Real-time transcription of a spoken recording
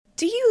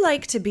Do you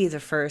like to be the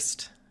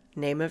first?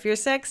 Name of your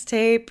sex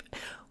tape.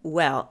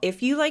 Well,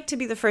 if you like to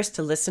be the first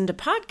to listen to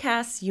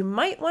podcasts, you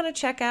might want to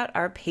check out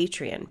our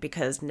Patreon,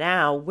 because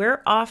now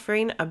we're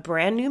offering a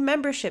brand new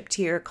membership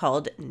tier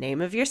called Name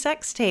of Your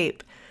Sex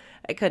Tape.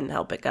 I couldn't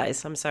help it,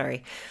 guys. I'm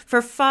sorry. For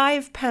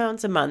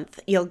 £5 a month,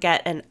 you'll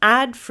get an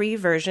ad-free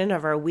version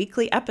of our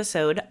weekly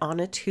episode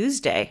on a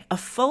Tuesday, a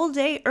full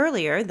day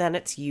earlier than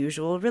its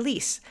usual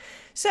release.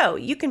 So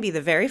you can be the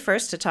very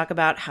first to talk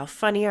about how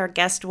funny our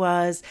guest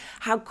was,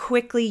 how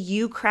quickly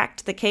you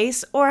cracked the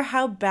case, or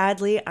how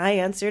badly I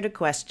answered a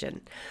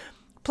question.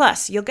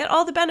 Plus, you'll get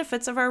all the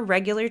benefits of our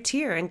regular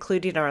tier,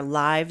 including our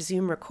live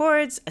Zoom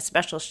records, a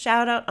special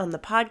shout out on the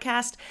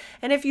podcast,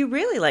 and if you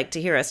really like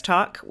to hear us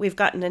talk, we've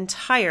got an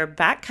entire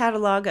back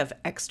catalog of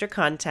extra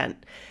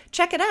content.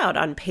 Check it out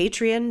on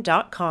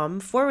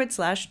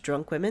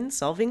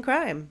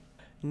patreon.com/drunkwomensolvingcrime.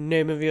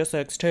 Name of your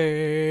sex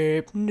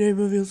tape. Name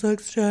of your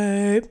sex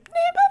tape. Name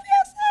of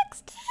your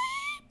sex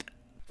tape.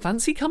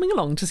 Fancy coming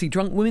along to see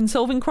Drunk Women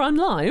Solving Crime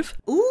live?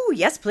 Ooh,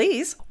 yes,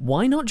 please.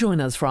 Why not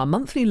join us for our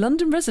monthly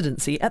London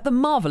residency at the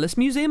Marvellous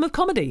Museum of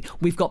Comedy?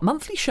 We've got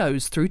monthly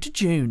shows through to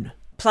June.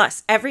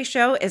 Plus, every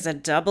show is a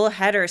double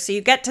header, so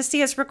you get to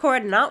see us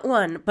record not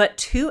one, but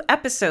 2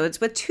 episodes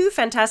with 2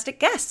 fantastic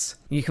guests.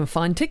 You can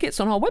find tickets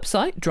on our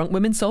website,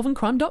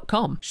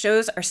 drunkwomensolvingcrime.com.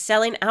 Shows are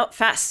selling out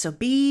fast, so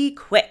be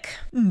quick.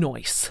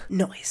 Nice.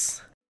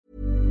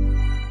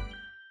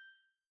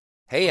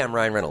 Hey, I'm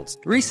Ryan Reynolds.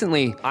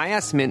 Recently, I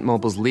asked Mint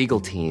Mobile's legal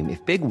team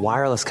if big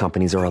wireless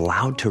companies are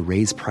allowed to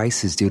raise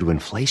prices due to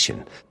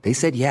inflation. They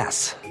said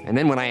yes. And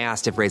then when I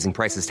asked if raising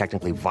prices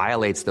technically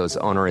violates those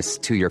onerous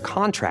 2-year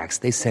contracts,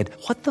 they said,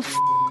 "What the f***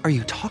 are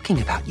you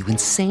talking about, you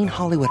insane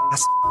Hollywood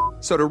ass?"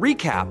 So to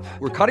recap,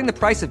 we're cutting the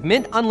price of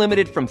Mint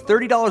Unlimited from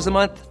 $30 a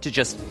month to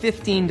just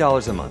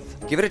 $15 a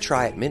month. Give it a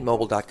try at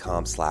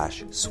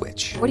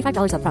mintmobile.com/switch.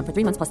 $45 up front for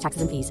 3 months plus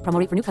taxes and fees. Promo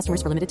rate for new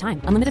customers for limited time.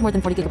 Unlimited more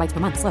than 40 gigabytes per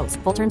month. Slows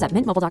full terms at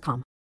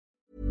mintmobile.com.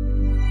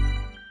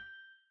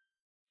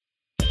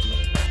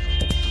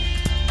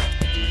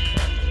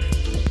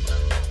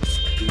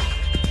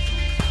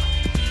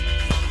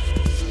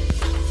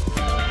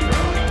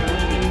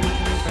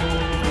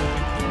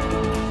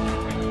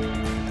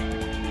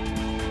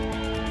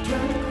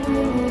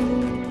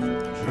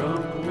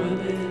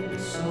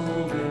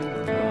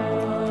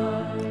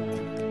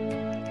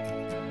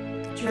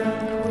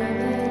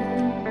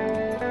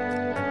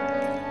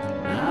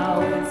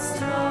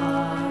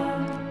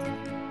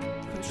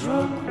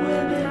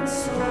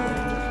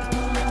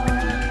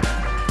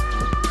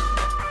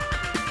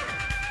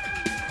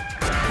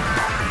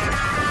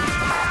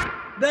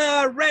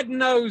 The Red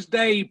Nose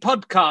Day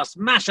podcast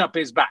mashup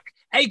is back.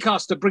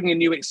 Acast are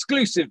bringing you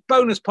exclusive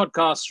bonus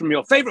podcasts from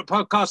your favourite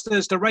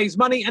podcasters to raise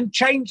money and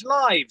change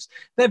lives.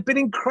 There have been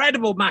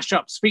incredible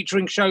mashups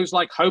featuring shows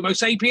like Homo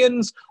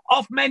Sapiens,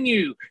 Off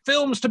Menu,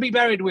 Films to be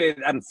Buried With,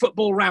 and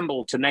Football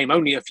Ramble, to name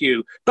only a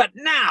few. But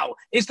now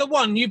is the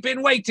one you've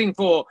been waiting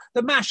for,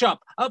 the mashup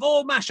of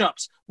all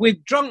mashups,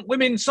 with Drunk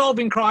Women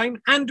Solving Crime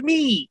and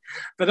me.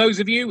 For those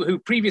of you who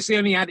previously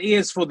only had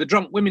ears for the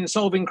Drunk Women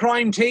Solving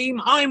Crime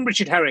team, I'm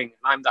Richard Herring.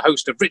 I'm the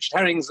host of Richard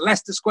Herring's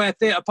Leicester Square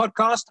Theatre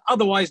podcast,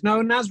 otherwise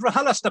known as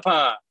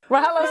RHLSTP.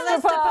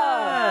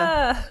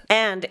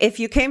 And if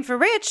you came for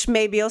Rich,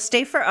 maybe you'll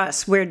stay for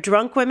us. We're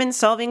Drunk Women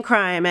Solving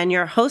Crime, and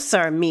your hosts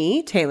are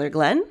me, Taylor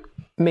Glenn.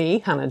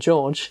 Me, Hannah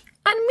George.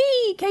 And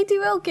me, Katie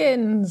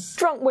Wilkins.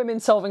 Drunk Women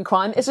Solving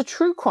Crime is a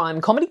true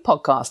crime comedy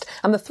podcast,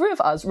 and the 3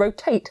 of us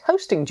rotate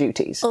hosting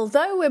duties.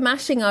 Although we're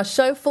mashing our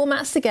show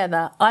formats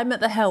together, I'm at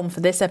the helm for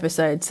this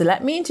episode, so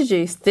let me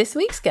introduce this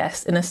week's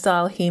guest in a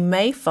style he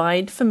may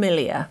find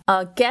familiar.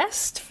 Our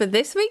guest for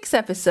this week's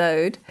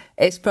episode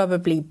is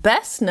probably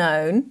best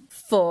known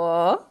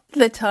for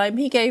the time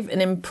he gave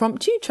an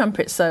impromptu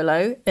trumpet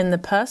solo in the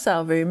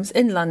Purcell Rooms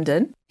in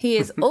London. He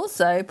is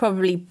also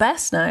probably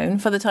best known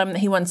for the time that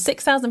he won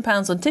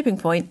 £6,000 on Tipping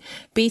Point,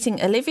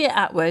 beating Olivia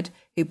Attwood,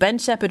 who Ben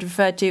Shepherd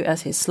referred to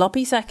as his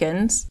sloppy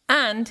seconds.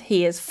 And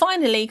he is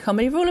finally,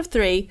 comedy rule of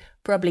 3,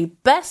 probably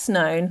best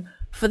known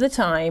for the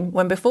time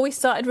when, before we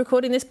started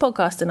recording this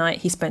podcast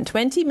tonight, he spent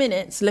 20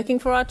 minutes looking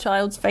for our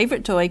child's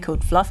favourite toy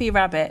called Fluffy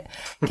Rabbit.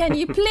 Can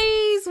you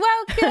please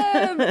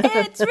welcome,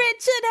 it's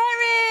Richard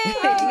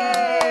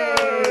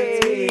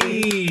Herring!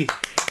 Yay!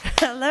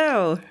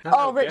 Hello.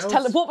 Oh, Rich,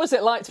 tell us, what was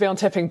it like to be on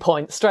Tipping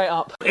Point, straight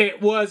up?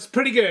 It was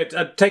pretty good.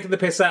 I'd taken the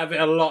piss out of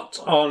it a lot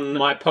on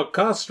my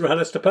podcast,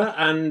 RHLSTP,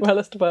 and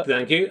RHLSTP.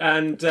 Thank you.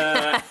 And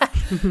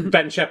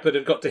Ben Shepherd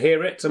had got to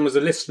hear it and was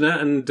a listener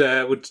and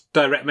would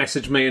direct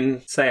message me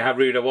and say how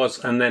rude I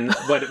was. And then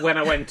when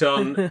I went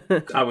on,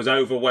 I was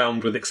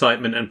overwhelmed with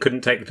excitement and couldn't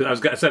take it. I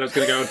said I was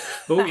going to go,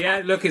 oh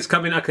yeah, look, it's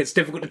coming. It's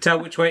difficult to tell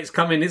which way it's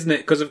coming, isn't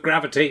it? Because of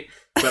gravity.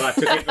 But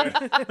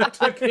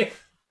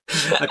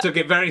I took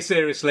it very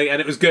seriously,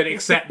 and it was good,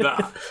 except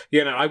that,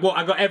 I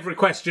got every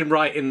question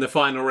right in the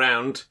final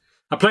round.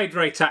 I played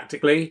very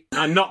tactically.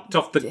 I knocked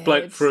off the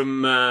bloke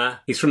from,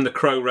 he's from the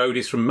Crow Road,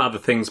 he's from other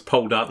things,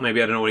 Poldark,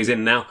 maybe, I don't know what he's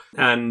in now.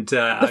 And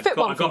I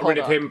got rid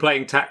of him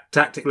playing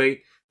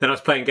tactically. Then I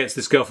was playing against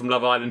this girl from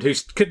Love Island who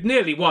could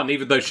nearly won,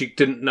 even though she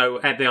didn't know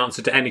the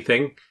answer to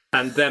anything.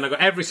 And then I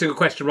got every single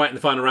question right in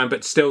the final round,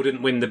 but still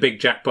didn't win the big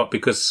jackpot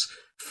because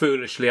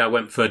foolishly I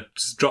went for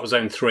Drop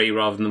Zone 3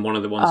 rather than one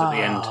of the ones at the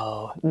end.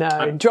 Oh,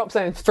 no. Drop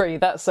Zone 3,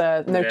 that's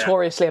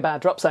notoriously a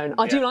bad drop zone.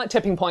 I do like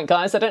Tipping Point,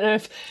 guys. I don't know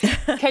if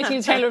Katie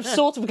and Taylor have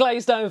sort of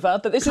glazed over,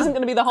 but this isn't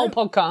going to be the whole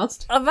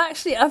podcast.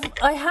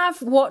 I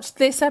have watched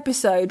this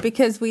episode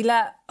because we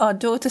let our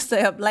daughter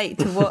stay up late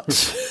to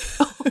watch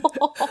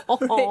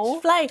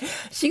Rich play.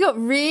 She got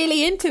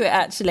really into it,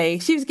 actually.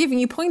 She was giving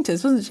you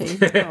pointers, wasn't she?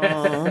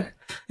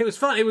 It was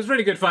fun. It was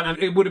really good fun. And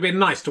it would have been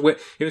nice to win.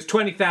 It was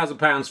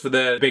 £20,000 for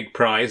the big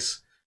prize,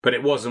 but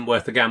it wasn't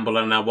worth the gamble.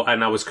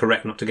 And I was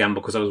correct not to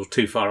gamble because I was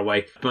too far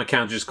away. My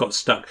counter just got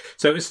stuck.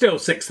 So it was still it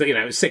was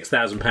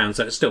 £6,000.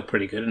 So it's still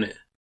pretty good, isn't it?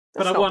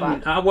 But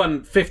I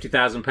won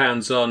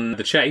 £50,000 on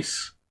the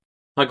chase.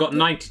 I brought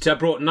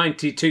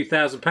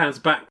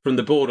 £92,000 back from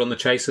the board on the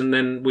chase, and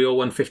then we all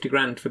won 50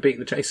 grand for beating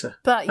the chaser.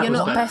 But you're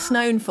not best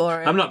known for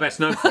it. I'm not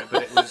best known for it,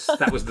 but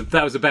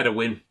that was a better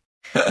win.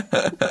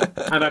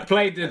 And I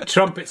played the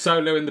trumpet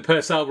solo in the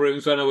Purcell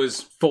rooms when I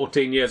was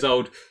 14 years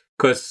old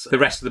because the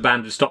rest of the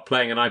band had stopped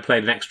playing and I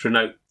played an extra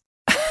note.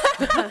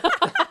 So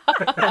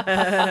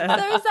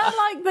is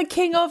that like the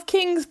King of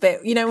Kings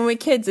bit? You know, when we're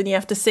kids and you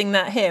have to sing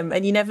that hymn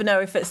and you never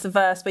know if it's the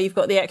verse where you've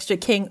got the extra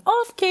King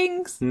of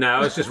Kings? No, I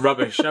was just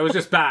rubbish. I was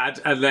just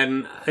bad. And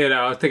then,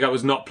 I think I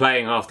was not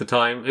playing half the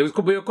time.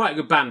 We were quite a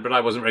good band, but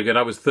I wasn't very good.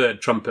 I was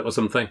third trumpet or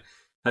something.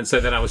 And so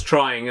then I was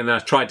trying, and then I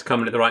tried to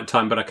come in at the right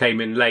time, but I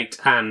came in late,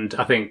 and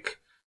I think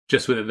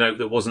just with a note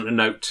that wasn't a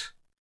note.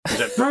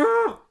 It's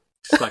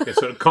like a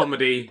sort of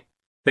comedy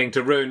thing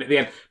to ruin at the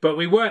end. But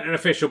we weren't an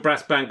official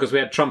brass band because we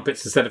had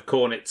trumpets instead of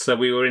cornets, so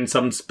we were in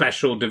some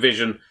special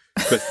division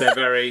because they're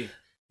very...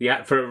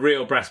 for a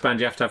real brass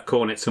band, you have to have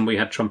cornets, and we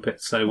had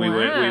trumpets, so we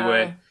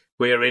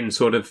were in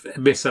sort of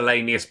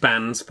miscellaneous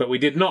bands, but we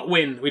did not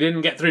win. We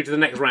didn't get through to the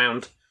next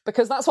round.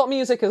 Because that's what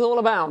music is all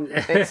about.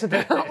 It's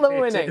about the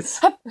winning.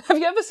 Have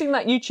you ever seen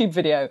that YouTube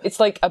video? It's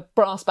like a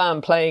brass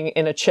band playing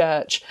in a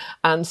church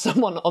and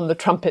someone on the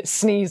trumpet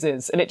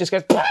sneezes and it just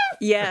goes...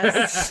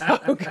 Yes.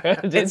 So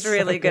good. It's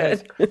really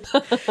good.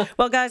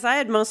 Well, guys, I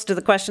had most of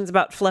the questions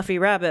about Fluffy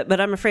Rabbit,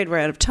 but I'm afraid we're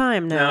out of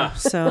time now.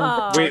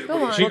 So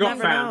she got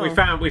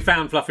found. We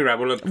found Fluffy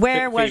Rabbit. Look,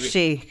 where was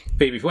she?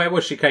 Phoebe. Where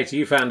was she, Katie?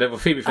 You found her. Well,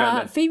 Phoebe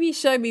found her. Phoebe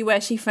showed me where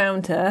she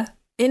found her.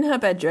 In her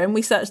bedroom.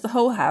 We searched the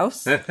whole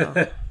house.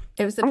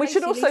 And we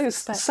should also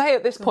say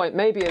at this point,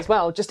 maybe as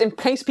well, just in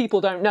case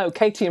people don't know,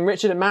 Katie and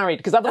Richard are married,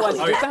 because otherwise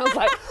it sounds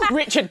like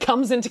Richard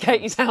comes into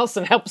Katie's house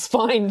and helps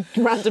find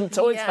random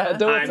toys for her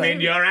daughter. I'm in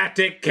your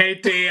attic,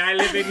 Katie. I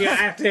live in your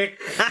attic.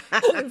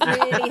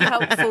 Really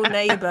helpful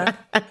neighbour.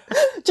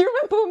 Do you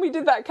remember when we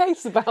did that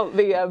case about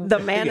the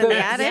man in the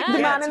attic? The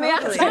man in the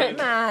attic.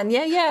 Man,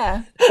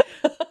 yeah.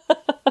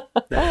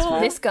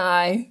 This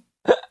guy.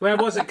 Where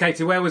was it,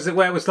 Katie? Where was it?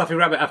 Where was Fluffy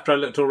Rabbit after I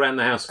looked all around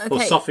the house? Okay.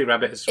 Or Sophie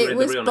Rabbit? It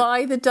was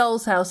by the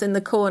doll's house in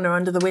the corner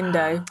under the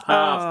window.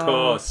 Of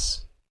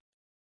course.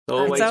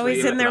 It's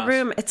always in their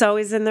room. It's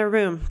always in their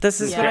room.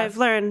 This is what I've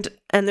learned.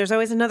 And there's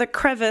always another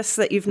crevice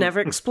that you've never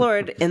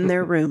explored in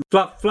their room.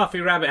 Fluffy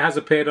Rabbit has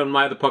appeared on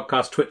my other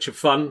podcast, Twitch of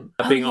Fun,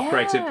 being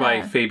operated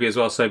by Phoebe as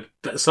well. So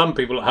some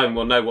people at home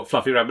will know what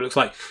Fluffy Rabbit looks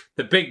like.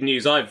 The big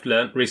news I've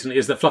learnt recently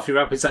is that Fluffy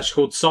Rabbit is actually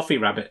called Sophie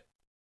Rabbit.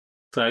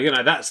 So,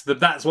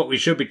 that's what we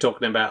should be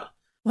talking about.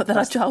 What, that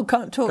our child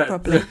can't talk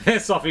properly?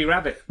 Sophie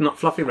Rabbit, not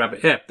Fluffy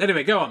Rabbit. Yeah.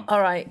 Anyway, go on. All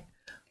right.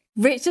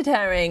 Richard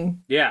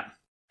Herring. Yeah.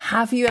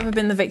 Have you ever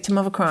been the victim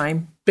of a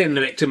crime? Been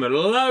the victim of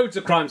loads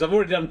of crimes. I've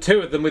already done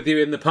 2 of them with you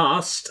in the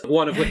past.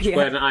 One of which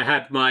when I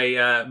had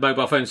my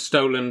mobile phone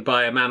stolen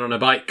by a man on a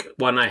bike.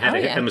 One I had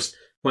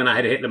when I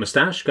had a Hitler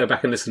moustache. Go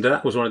back and listen to that.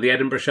 It was one of the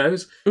Edinburgh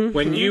shows. Mm-hmm.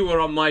 When you were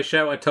on my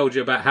show, I told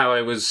you about how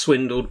I was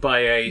swindled by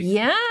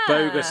a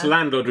bogus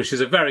landlord, which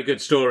is a very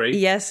good story.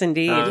 Yes,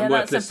 indeed.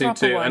 Worth listening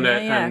to,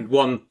 and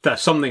one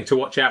something to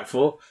watch out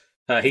for.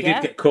 He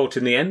did get caught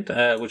in the end,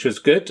 which was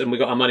good, and we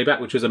got our money back,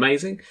 which was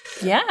amazing.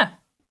 Yeah.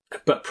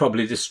 But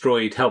probably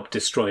helped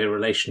destroy a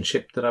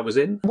relationship that I was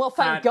in. Well,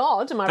 thank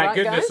God, am I right, guys?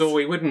 Thank goodness, or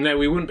we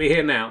wouldn't be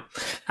here now.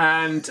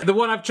 And the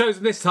one I've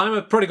chosen this time,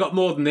 I've probably got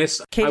more than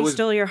this. Katie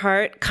stole your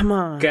heart. Come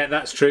on. Yeah,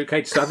 that's true.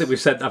 Katie, I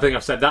think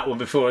I've said that one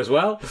before as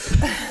well.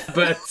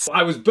 But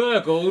I was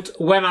burgled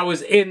when I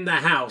was in the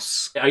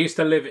house. I used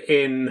to live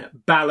in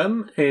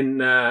Balham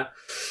in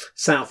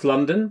South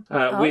London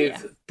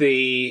with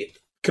the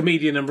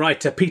comedian and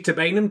writer Peter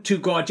Bainham, Too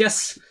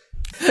Gorgeous.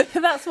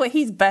 That's what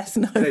he's best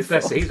known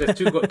for. He's a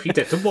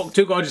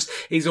Too Gorgeous.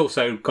 He's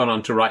also gone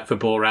on to write for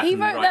Borat. He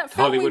wrote that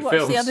film Hollywood we watched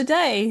films the other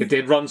day. He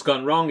did Ron's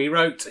Gone Wrong.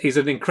 He's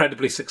an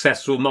incredibly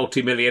successful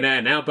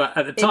multi-millionaire now, but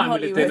at the time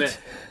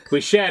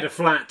we shared a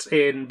flat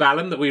in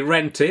Balham that we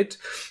rented.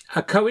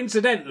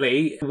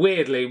 Coincidentally,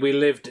 weirdly, we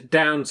lived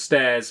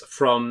downstairs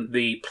from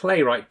the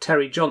playwright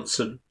Terry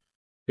Johnson,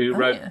 who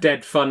wrote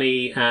Dead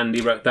Funny, and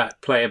he wrote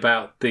that play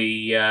about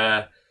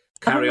the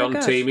Carry On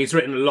team. He's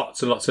written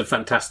lots and lots of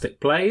fantastic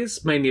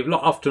plays,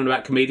 often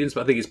about comedians,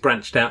 but I think he's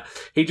branched out.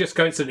 He just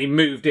coincidentally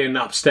moved in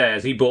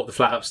upstairs. He bought the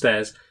flat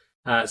upstairs.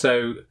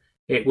 So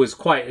it was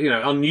quite,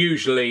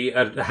 unusually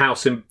a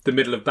house in the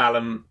middle of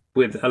Balham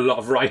with a lot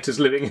of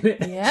writers living in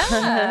it.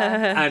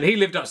 Yeah. And he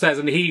lived upstairs,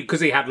 and because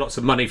he had lots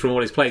of money from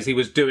all his plays, he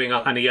was doing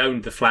up, and he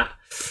owned the flat,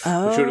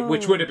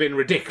 which would have been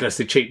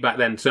ridiculously cheap back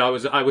then. So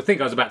I would think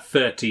I was about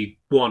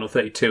 31 or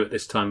 32 at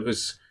this time. It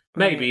was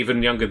maybe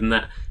even younger than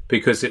that,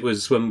 because it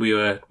was when we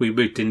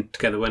moved in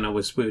together when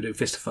we were doing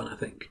Fist of Fun, I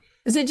think.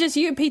 Is it just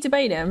you and Peter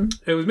Bainham?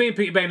 It was me and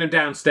Peter Bainham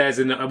downstairs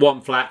in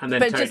one flat, and then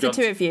But Terry just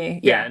Johnson. the two of you?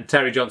 Yeah, and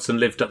Terry Johnson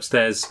lived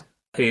upstairs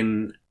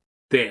in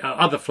the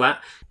other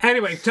flat.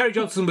 Anyway, Terry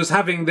Johnson was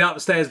having the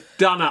upstairs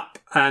done up,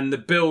 and the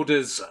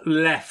builders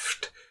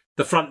left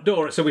the front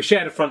door. So we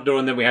shared a front door,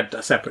 and then we had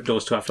separate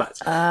doors to our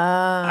flats.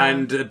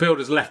 And the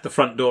builders left the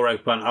front door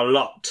open a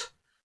lot.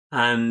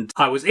 And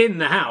I was in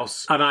the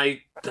house, and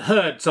I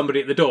heard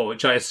somebody at the door,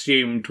 which I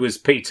assumed was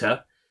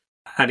Peter,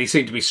 and he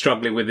seemed to be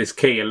struggling with his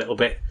key a little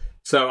bit.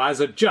 So as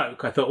a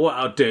joke, I thought, what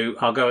I'll do,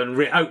 I'll go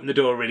and open the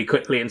door really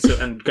quickly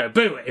and go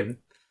boo at him.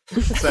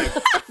 So,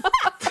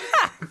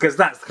 because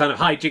that's the kind of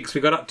hijinks we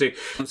got up to.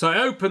 So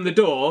I opened the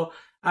door,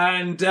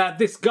 and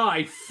this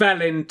guy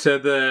fell into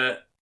the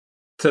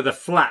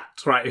flat,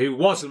 right, who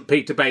wasn't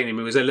Peter Bainham.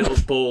 He was a little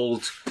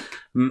bald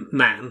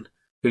man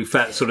who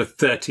felt sort of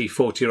 30,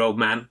 40-year-old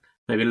man,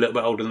 maybe a little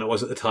bit older than I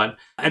was at the time.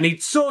 And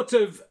he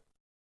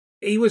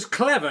was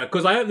clever,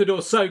 because I opened the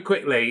door so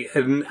quickly,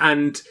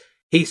 and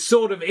he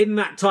sort of, in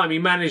that time, he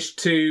managed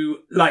to,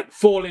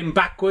 fall in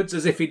backwards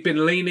as if he'd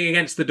been leaning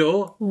against the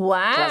door.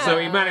 Wow. So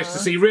he managed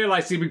to he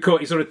realised he'd been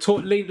caught. He sort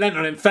of leaned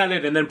on him, fell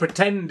in, and then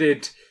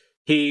pretended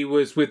he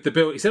was with the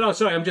builder. He said, "Oh,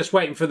 sorry, I'm just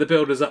waiting for the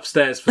builders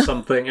upstairs for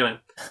something,"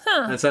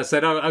 And so I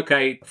said, "Oh,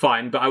 okay,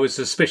 fine." But I was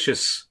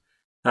suspicious.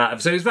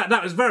 So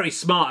that was very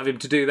smart of him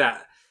to do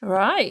that.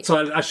 Right.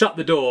 So I shut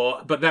the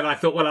door, but then I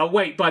thought, well, I'll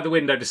wait by the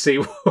window to see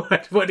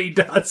what he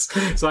does.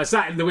 So I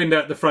sat in the window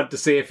at the front to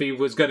see if he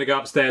was going to go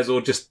upstairs or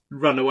just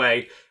run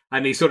away.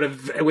 And he sort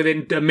of,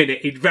 within a minute,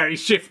 he very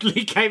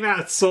shiftily came out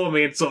and saw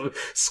me and sort of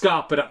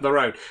scarpered up the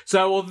road.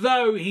 So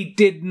although he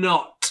did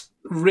not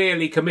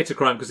really commit a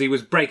crime because he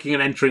was breaking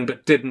and entering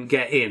but didn't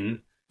get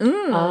in, he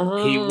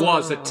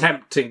was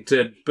attempting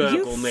to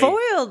burgle me. You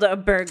foiled a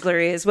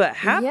burglary is what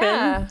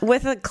happened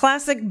with a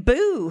classic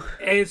boo.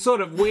 It's sort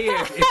of weird.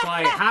 If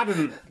I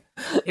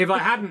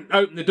hadn't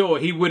opened the door,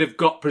 he would have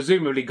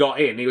presumably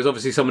got in. He was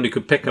obviously someone who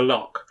could pick a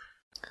lock.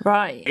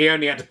 Right. He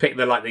only had to pick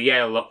the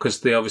Yale lock because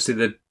the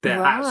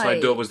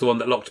outside door was the one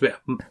that locked a bit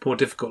more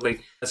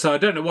difficultly. So I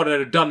don't know what I'd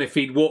have done if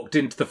he'd walked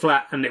into the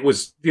flat and it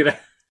was,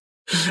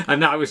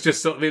 and I was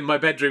just sort of in my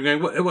bedroom going,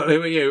 who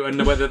are you?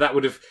 And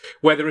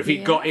whether if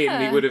he'd got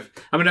in, he would have,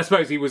 I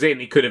suppose he was in,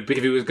 he could have,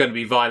 if he was going to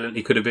be violent,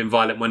 he could have been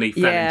violent when he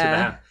fell into the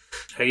house.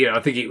 I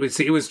think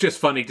it was just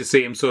funny to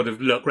see him sort of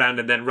look round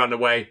and then run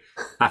away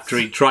after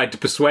he tried to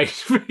persuade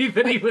me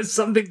that he was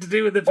something to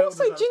do with the builders.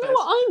 Also, do you know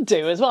what I'd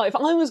do as well? If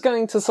I was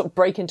going to sort of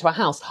break into a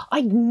house,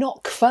 I'd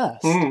knock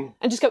first and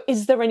just go,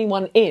 is there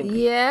anyone in?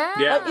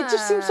 Yeah. It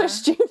just seems so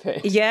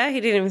stupid. Yeah, he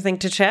didn't even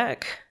think to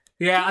check.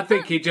 Yeah, I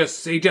think he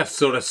just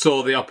sort of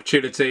saw the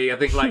opportunity. I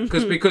think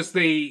because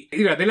they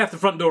left the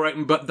front door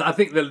open, but I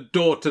think the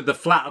door to the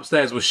flat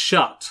upstairs was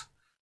shut.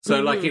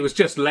 So it was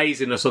just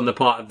laziness on the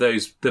part of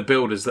the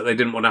builders that they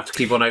didn't want to have to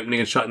keep on opening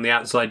and shutting the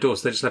outside door,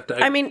 so they just left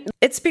it open.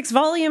 It speaks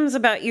volumes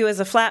about you as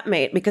a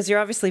flatmate because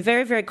you're obviously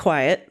very, very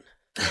quiet.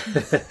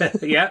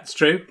 Yeah, it's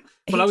true.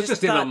 Well, I was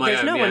just in on my own.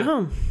 There's no one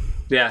home.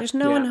 Yeah, there's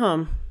no one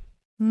home.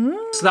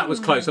 So that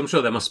was close. I'm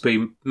sure there must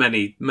be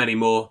many, many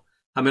more.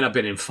 I've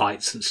been in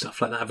fights and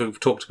stuff like that. I've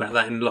talked about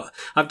that in a lot.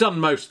 I've done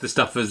most of the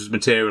stuff as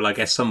material, I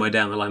guess, somewhere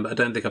down the line, but I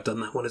don't think I've done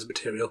that one as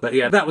material. But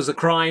yeah, that was a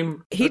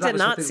crime. He did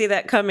not see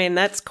that coming.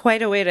 That's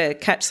quite a way to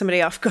catch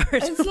somebody off guard.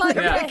 It's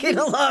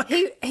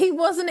like he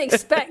wasn't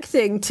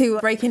expecting to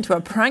break into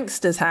a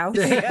prankster's house.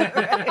 But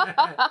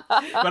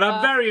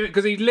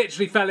because he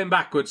literally fell in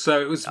backwards,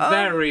 so it was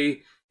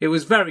very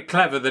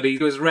clever that he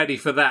was ready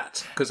for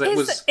that.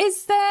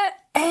 Is there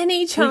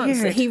any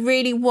chance that he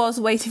really was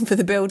waiting for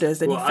the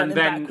builders and he fell in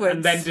backwards?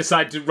 And then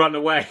decided to run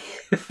away?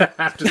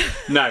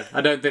 No, I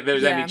don't think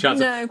there's any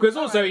chance. Because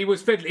also he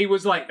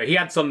was like, he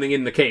had something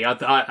in the key,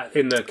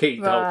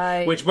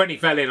 hole, which when he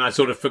fell in I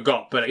sort of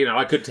forgot. But,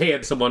 I could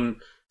hear someone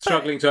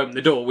struggling to open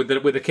the door with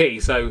the key,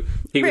 so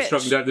he was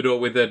struggling to open the door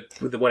with the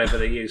whatever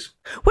they use.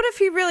 What if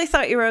he really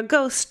thought you were a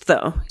ghost,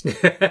 though?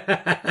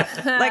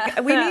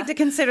 We need to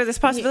consider this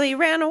possibility. He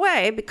ran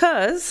away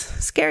because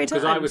scary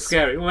times. Because I was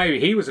scary. Well, maybe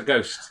he was a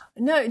ghost.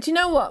 No, do you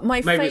know what?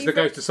 Maybe it's the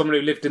ghost of someone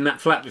who lived in that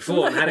flat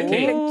before and had a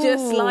key.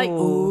 Just like,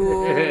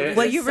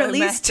 well, you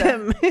released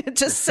him.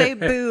 Just say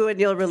boo and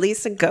you'll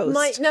release a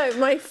ghost.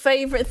 My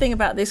favourite thing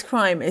about this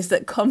crime is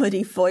that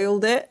comedy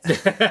foiled it.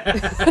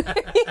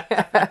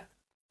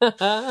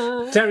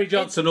 Terry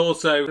Johnson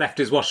also left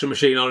his washing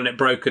machine on and it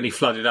broke and he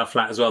flooded our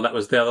flat as well. That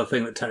was the other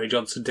thing that Terry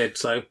Johnson did.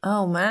 So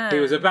oh man, he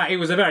was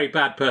a very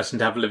bad person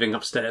to have living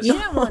upstairs.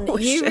 You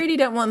really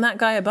don't want that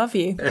guy above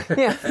you.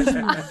 Yeah,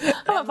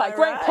 I love that.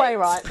 Great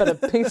playwright, but a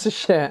piece of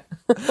shit.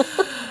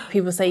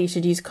 People say you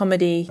should use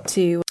comedy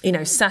to,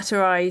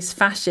 satirise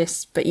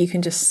fascists, but you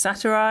can just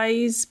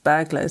satirise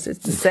burglars.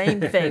 It's the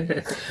same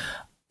thing.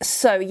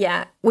 So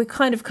yeah, we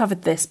kind of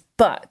covered this.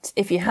 But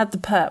if you had the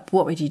perp,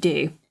 what would you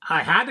do?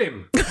 I had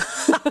him.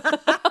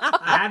 I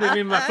had him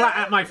in my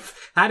flat,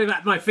 had him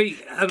at my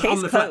feet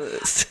on the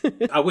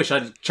flat. I wish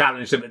I'd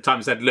challenged him at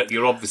times and said, look,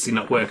 you're obviously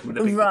not working with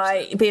the people.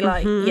 Right, be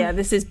like, yeah,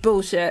 this is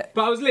bullshit.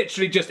 But I was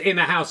literally just in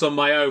a house on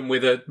my own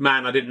with a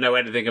man I didn't know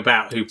anything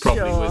about who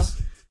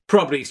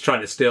probably he's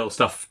trying to steal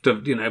stuff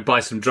to, buy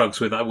some drugs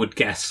with, I would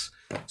guess.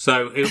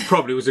 So it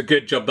probably was a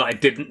good job that I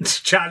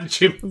didn't challenge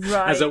him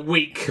as a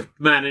weak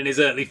man in his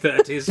early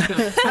 30s.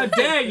 How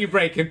dare you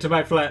break into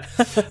my flat?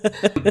 I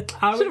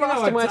should have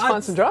asked him where to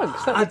find some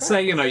drugs. I'd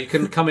say, you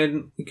can come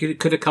in. You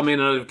could have come in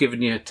and I'd have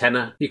given you a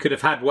tenner. You could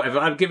have had whatever.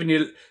 I'd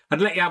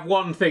let you have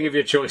one thing of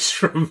your choice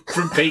from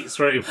Pete's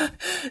room.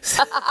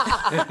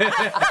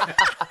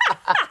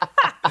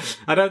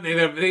 I don't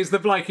think he's the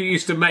bloke who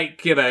used to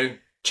make,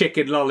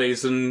 chicken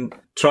lollies and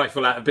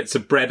trifle out of bits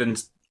of bread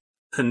and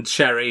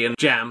sherry and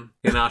jam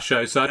in our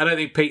show. So I don't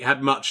think Pete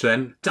had much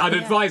then. I'd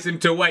advise him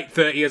to wait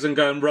 30 years and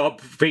go and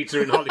rob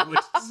Peter in Hollywood.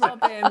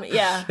 Rob him,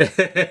 yeah.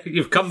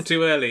 You've come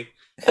too early.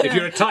 If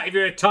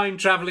you're a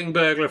time-travelling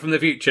burglar from the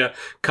future,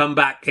 come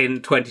back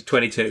in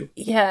 2022.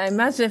 Yeah,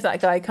 imagine if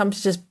that guy comes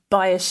to just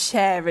buy a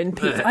share in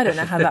Pete. I don't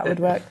know how that would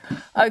work.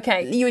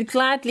 Okay, you would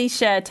gladly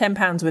share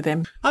 £10 with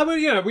him.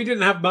 We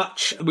didn't have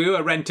much. We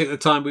were renting at the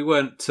time. We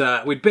weren't.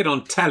 We'd been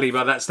on telly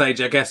by that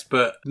stage, I guess,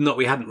 but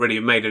we hadn't really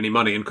made any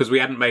money. And because we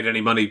hadn't made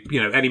any money,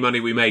 any money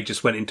we made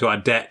just went into our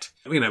debt.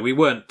 We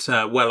weren't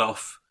well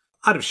off.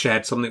 I'd have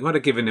shared something. I'd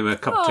have given him a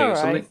cup of tea or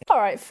something. All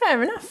right,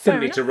 fair enough.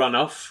 Didn't need to run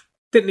off.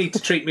 Didn't need to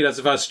treat me as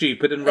if I was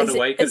stupid and run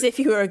away. As if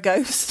you were a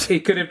ghost. He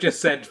could have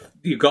just said,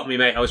 you got me,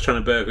 mate. I was trying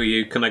to burgle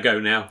you. Can I go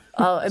now?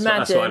 Oh,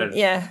 imagine.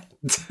 Yeah.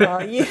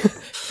 Well,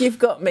 you've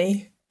got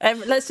me.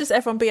 Let's just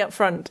everyone be up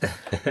front.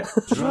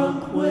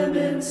 Drunk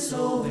women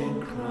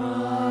solving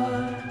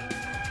crime.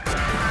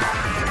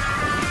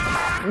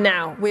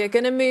 Now, we are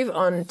going to move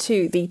on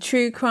to the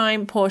true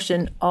crime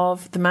portion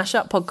of the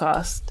Mashup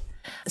podcast.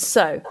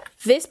 So,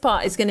 this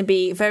part is going to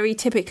be very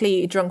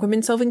typically drunk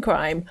women solving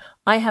crime.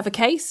 I have a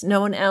case.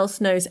 No one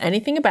else knows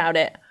anything about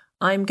it.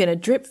 I'm going to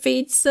drip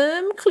feed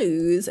some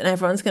clues and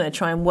everyone's going to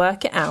try and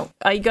work it out.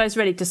 Are you guys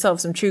ready to solve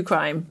some true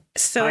crime?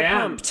 I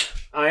am.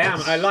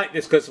 I like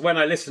this because when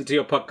I listen to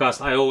your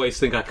podcast, I always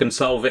think I can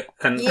solve it.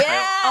 And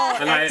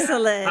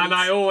excellent. And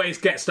I always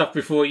get stuff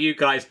before you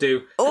guys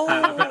do.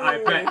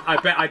 I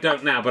bet I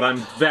don't now, but I'm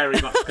very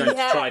much going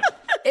to try.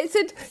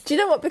 Do you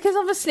know what? Because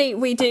obviously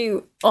we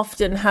do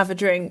often have a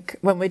drink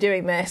when we're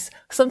doing this.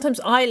 Sometimes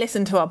I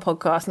listen to our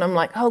podcast and I'm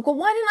like, oh, well,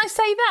 why didn't I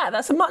say that?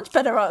 That's a much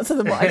better answer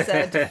than what I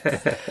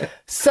said.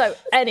 So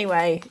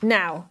anyway,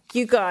 now,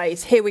 you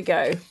guys, here we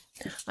go.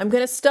 I'm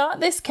going to start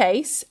this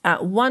case at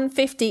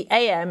 1:50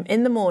 a.m.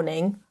 in the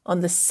morning on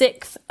the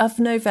 6th of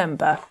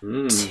November.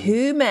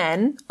 2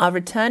 men are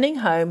returning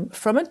home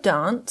from a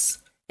dance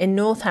in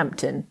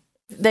Northampton.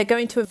 They're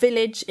going to a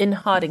village in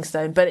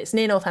Hardingstone, but it's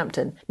near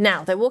Northampton.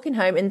 Now, they're walking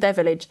home in their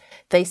village.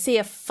 They see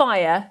a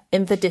fire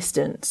in the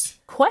distance.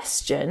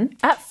 Question,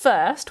 at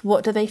first,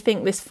 what do they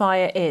think this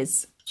fire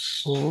is?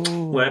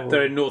 Well, if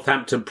they're in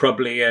Northampton,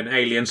 probably an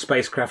alien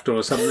spacecraft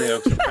or something,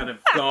 or some kind of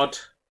god.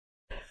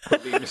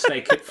 Probably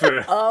mistake it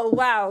for... Oh,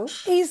 wow.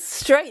 He's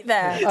straight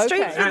there.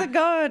 Straight for the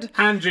god.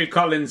 Andrew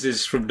Collins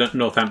is from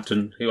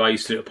Northampton, who I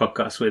used to do a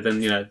podcast with,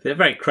 and, they're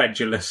very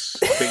credulous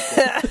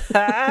people.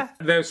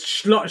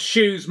 There's a lot of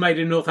shoes made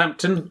in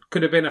Northampton.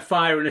 Could have been a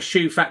fire in a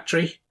shoe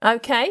factory.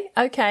 Okay.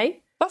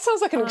 That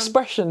sounds like an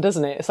expression,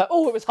 doesn't it? It's like,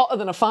 it was hotter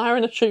than a fire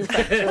in a shoe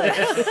factory.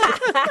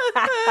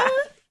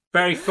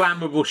 Very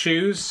flammable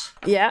shoes.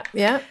 Yeah.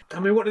 I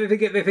mean, what do they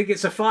think? They think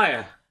it's a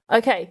fire.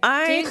 Okay.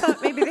 I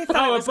thought maybe they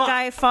thought it was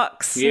Guy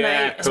Fawkes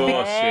night. Of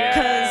course,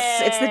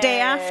 Because it's the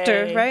day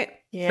after, right?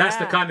 Yeah. That's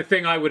the kind of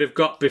thing I would have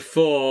got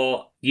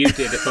before you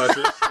did if I was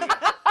listening.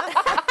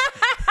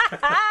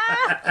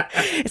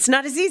 It's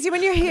not as easy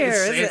when you're here,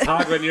 is it? It's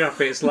hard when you're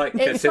up. It's like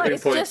a tipping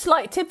point. It's just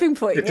like tipping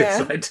point,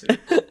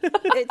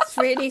 It's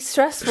really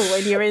stressful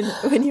when you're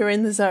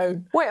in the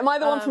zone. Wait, am I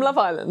the one from Love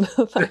Island?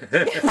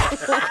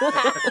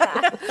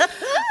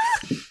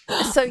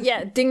 So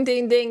yeah, ding,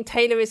 ding, ding.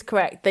 Taylor is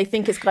correct. They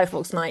think it's Guy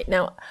Fawkes night.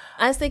 Now,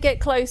 as they get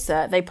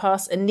closer, they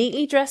pass a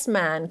neatly dressed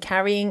man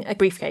carrying a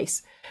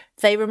briefcase.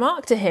 They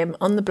remark to him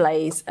on the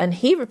blaze, and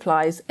he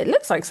replies, it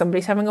looks like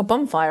somebody's having a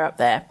bonfire up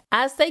there.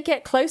 As they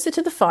get closer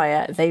to the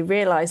fire, they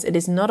realise it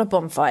is not a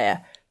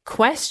bonfire.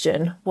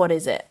 Question, what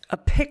is it? A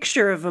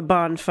picture of a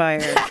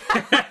bonfire.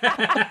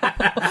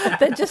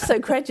 They're just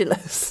so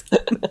credulous.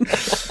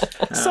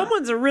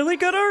 Someone's a really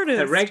good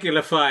artist. A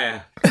regular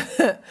fire.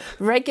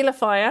 Regular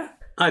fire.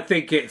 I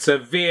think it's a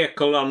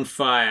vehicle on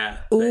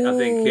fire. I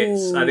think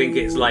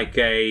it's like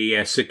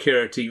a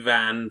security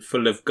van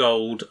full of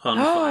gold on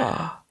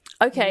fire.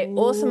 Okay,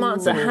 awesome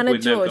answer. Hannah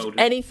George,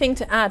 anything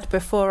to add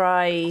before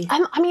I...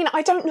 I mean,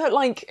 I don't know,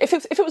 like, if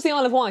it was the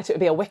Isle of Wight, it would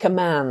be a wicker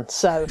man.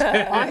 So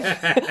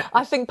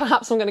I think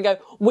perhaps I'm going to go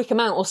wicker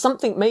man or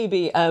something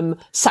maybe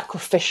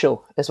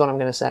sacrificial is what I'm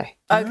going to say.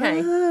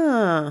 Okay.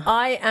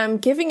 I am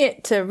giving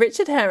it to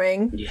Richard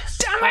Herring. Yes.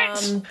 Damn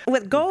it!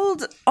 With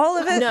gold, all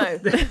of it? No,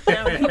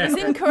 he was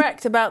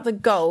incorrect about the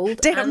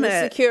gold and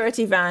the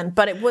security van,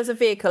 but it was a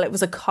vehicle, it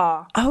was a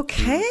car.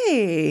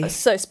 Okay.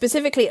 So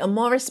specifically, a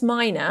Morris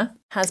Minor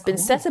has been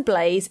set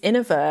ablaze in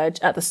a verge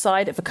at the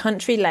side of a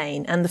country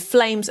lane, and the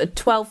flames are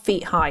 12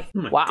 feet high.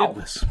 My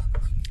goodness.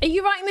 Are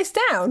you writing this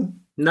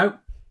down? No.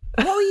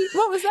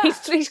 What was that?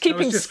 He's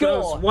keeping score. I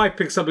was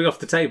wiping something off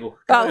the table.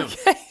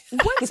 Okay.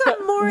 What's a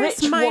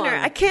Morris Minor?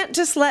 I can't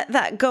just let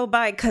that go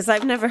by because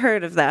I've never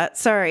heard of that.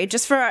 Sorry.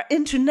 Just for our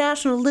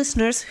international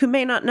listeners who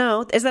may not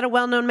know, is that a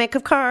well-known make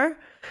of car?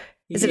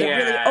 Is it a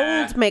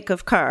really old make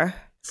of car?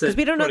 Because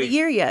we don't know the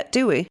year yet,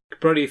 do we?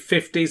 Probably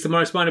 50s, the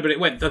Morris Minor, but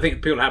I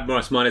think people had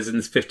Morris Minors in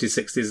the 50s,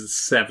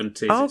 60s, and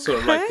 70s. Okay. It's sort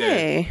of like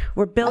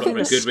we're building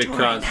a story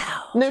now.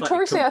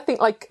 Notoriously, I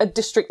think like a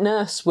district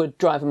nurse would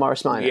drive a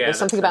Morris Minor. Yeah, There's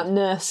something about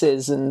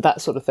nurses and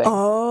that sort of thing.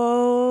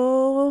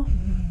 Oh,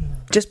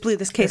 just blew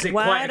this case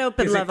wide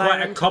open, Is it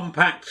quite a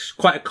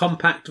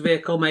compact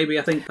vehicle, maybe,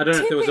 I think? I don't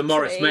know if there was a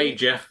Morris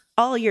Major.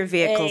 All your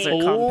vehicles are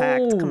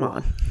compact. Come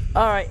on.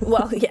 All right.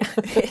 Well, yeah.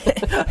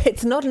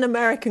 It's not an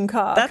American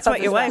car. That's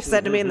what your wife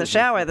said to me in the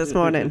shower this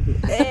morning.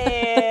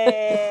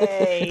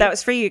 Hey. That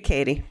was for you,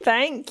 Katie.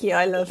 Thank you.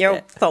 I love it.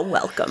 You're so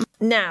welcome.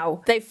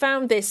 Now, they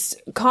found this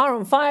car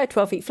on fire,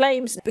 12 feet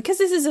flames. Because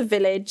this is a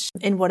village,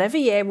 in whatever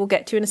year, we'll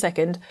get to in a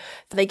second,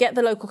 they get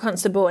the local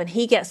constable and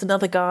he gets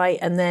another guy,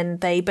 and then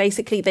they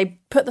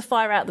put the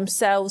fire out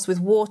themselves with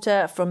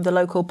water from the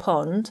local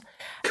pond.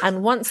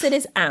 And once it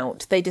is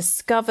out, they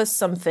discover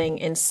something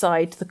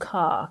inside the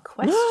car.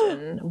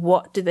 Question,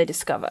 what do they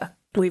discover?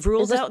 We've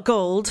ruled out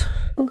gold.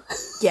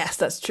 Yes,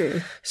 that's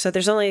true. So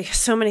there's only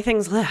so many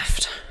things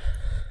left.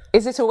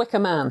 Is it a wicker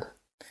man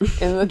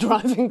in the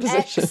driving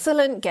position?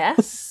 Excellent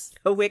guess.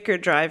 A wicker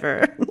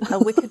driver.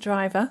 A wicker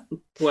driver.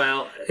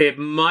 Well, it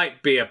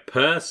might be a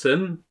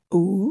person.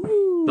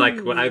 Ooh.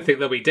 I think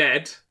they'll be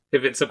dead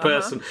if it's a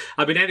person.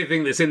 I mean,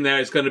 anything that's in there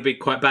is going to be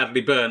quite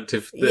badly burnt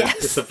if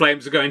the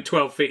flames are going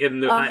 12 feet in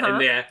the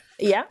air.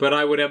 Yeah. But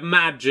I would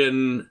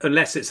imagine,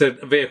 unless it's a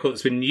vehicle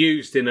that's been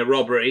used in a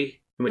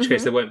robbery, in which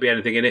case there won't be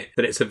anything in it,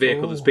 but it's a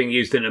vehicle that's being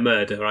used in a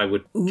murder, I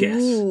would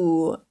guess.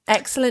 Ooh,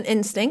 excellent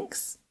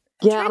instincts.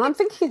 Yeah, and I'm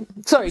thinking...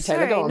 Sorry,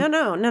 Taylor, go on.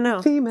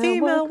 No.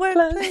 Female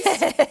workplace.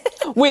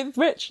 With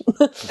Rich.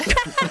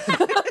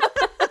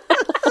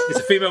 It's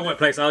a female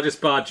workplace. I'll just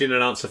barge in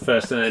and answer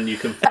first, and then you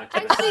can...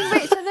 Actually,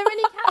 Rich, are there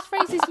any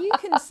catchphrases you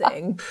can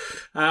sing?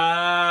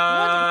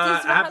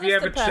 Have you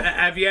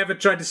ever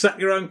tried to suck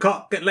your own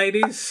cock,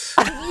 ladies?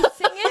 Can you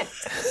sing it?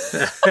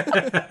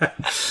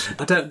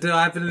 Do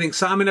I have anything?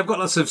 So, I mean, I've got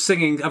lots of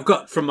singing. I've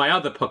got from my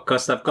other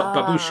podcast. I've got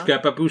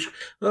babushka.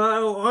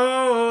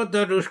 Oh,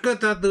 dadushka.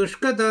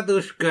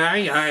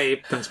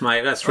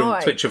 That's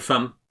from Twitch of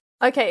Fun.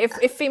 Okay,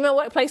 if female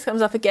workplace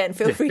comes up again,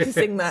 feel free to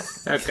sing that.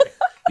 Okay.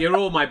 You're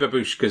all my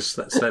babushkas.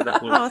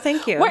 That will... Oh,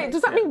 thank you. Wait,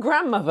 does that mean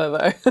grandmother,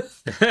 though?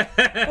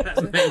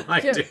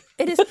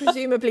 It is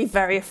presumably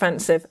very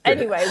offensive.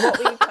 Anyway, what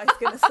were you guys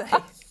going to say?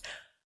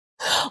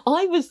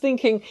 I was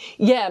thinking,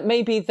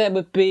 maybe there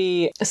would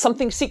be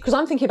something secret, because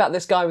I'm thinking about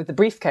this guy with the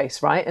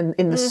briefcase, right? And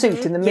in the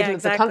suit in the middle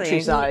of the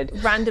countryside.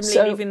 Randomly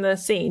leaving the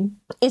scene.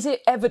 Is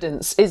it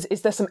evidence? Is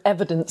there some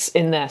evidence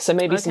in there? So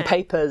maybe some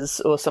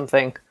papers or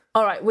something.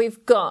 All right,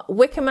 we've got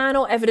Wicker Man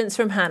or evidence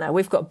from Hannah.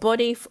 We've got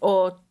body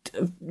or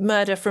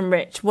murder from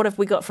Rich. What have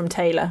we got from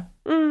Taylor?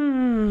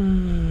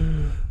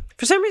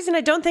 For some reason,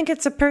 I don't think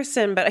it's a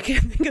person, but I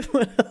can't think of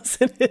what else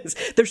it is.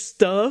 There's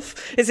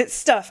stuff. Is it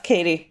stuff,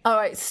 Katie? All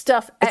right,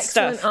 stuff.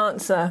 Excellent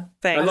answer.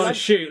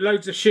 Thanks.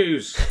 Loads of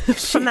shoes.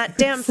 From that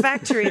damn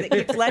factory that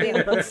keeps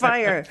lighting on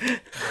fire.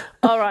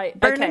 All right,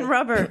 burning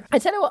rubber. I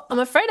tell you what, I'm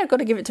afraid I've got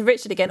to give it to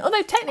Richard again.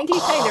 Although technically,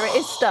 Taylor, it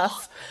is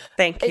stuff.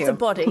 Thank you. It's a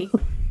body.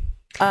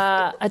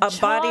 A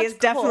body is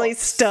definitely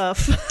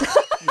stuff.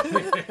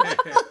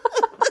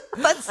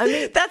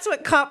 That's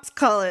what cops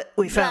call it.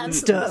 We found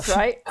stuff. That's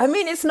right. I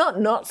mean, it's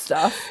not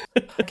stuff.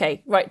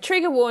 Okay, right.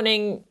 Trigger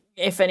warning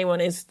if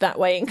anyone is that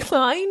way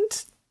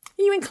inclined.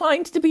 Are you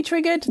inclined to be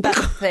triggered?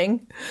 That's the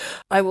thing.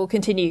 I will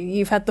continue.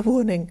 You've had the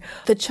warning.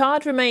 The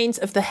charred remains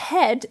of the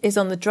head is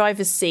on the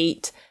driver's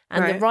seat,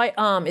 and the right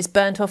arm is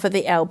burnt off at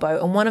the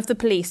elbow, and one of the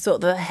police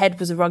thought the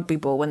head was a rugby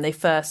ball when they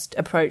first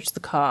approached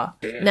the car.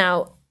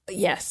 Now...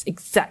 Yes,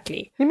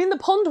 exactly. You mean the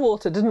pond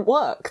water didn't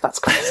work? That's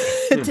crazy.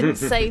 It didn't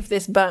save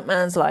this burnt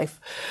man's life.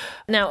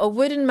 Now, a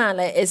wooden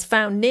mallet is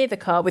found near the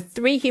car with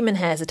 3 human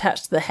hairs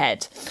attached to the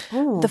head.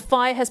 Ooh. The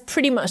fire has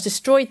pretty much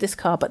destroyed this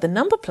car, but the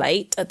number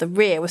plate at the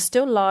rear was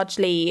still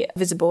largely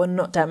visible and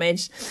not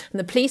damaged. And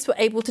the police were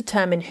able to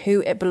determine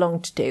who it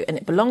belonged to, and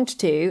it belonged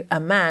to a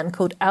man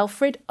called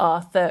Alfred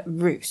Arthur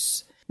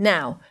Roos.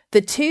 Now,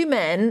 the two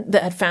men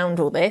that had found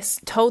all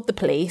this told the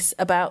police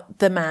about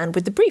the man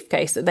with the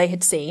briefcase that they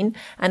had seen,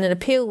 and an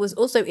appeal was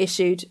also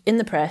issued in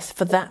the press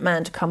for that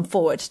man to come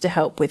forward to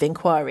help with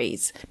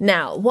inquiries.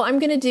 Now, what I'm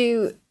going to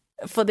do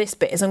for this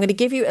bit is I'm going to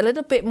give you a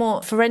little bit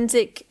more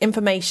forensic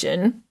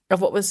information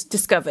of what was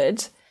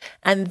discovered,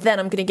 and then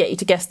I'm going to get you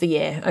to guess the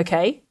year,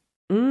 okay?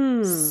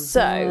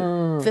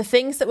 So, the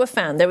things that were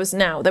found, there was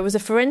a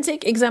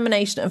forensic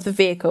examination of the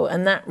vehicle,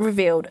 and that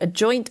revealed a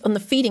joint on the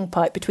feeding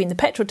pipe between the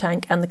petrol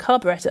tank and the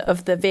carburetor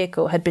of the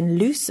vehicle had been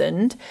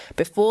loosened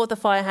before the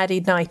fire had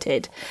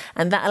ignited,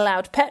 and that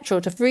allowed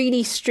petrol to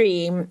freely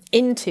stream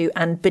into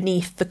and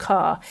beneath the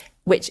car,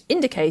 which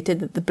indicated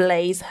that the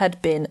blaze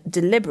had been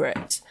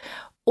deliberate.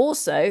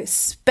 Also,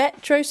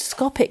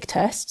 spectroscopic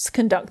tests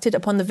conducted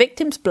upon the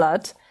victim's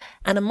blood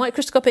and a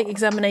microscopic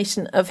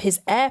examination of his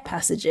air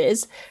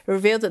passages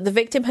revealed that the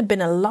victim had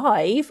been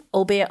alive,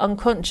 albeit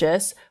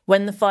unconscious,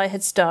 when the fire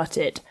had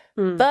started.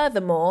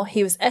 Furthermore,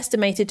 he was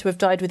estimated to have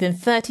died within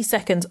 30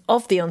 seconds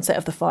of the onset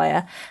of the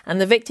fire, and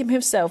the victim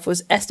himself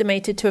was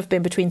estimated to have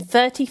been between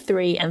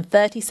 33 and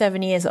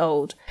 37 years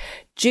old.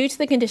 Due to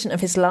the condition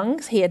of his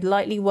lungs, he had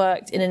likely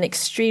worked in an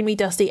extremely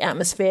dusty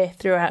atmosphere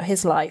throughout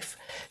his life.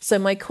 So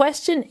my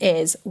question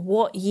is,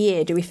 what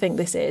year do we think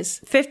this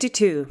is?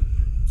 52.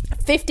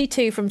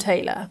 52 from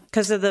Taylor.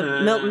 Because of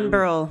the Milton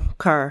Berle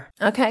car.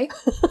 Okay.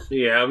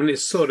 Yeah, I mean,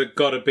 it's sort of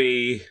got to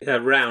be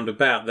around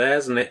about there,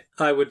 hasn't it?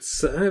 I would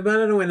say, I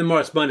don't know when the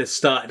Morris Minor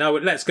started.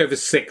 Let's go for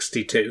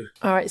 62.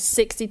 All right,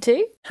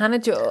 62. Hannah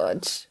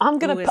George. Is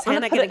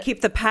Hannah going to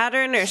keep the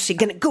pattern, or is she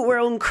going to go her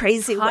own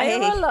crazy way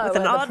Higher or lower? with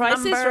an odd The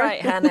price number? is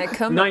right, Hannah.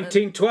 Come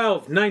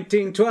 1912.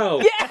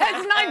 1912.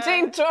 Yes,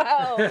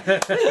 1912.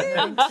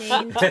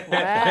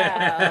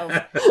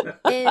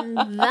 1912. In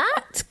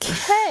that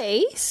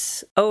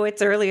case... Oh,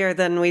 it's earlier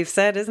than we've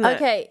said, isn't it?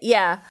 Okay,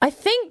 yeah. I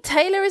think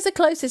Taylor is the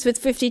closest with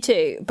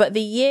 52, but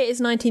the year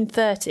is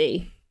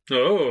 1930.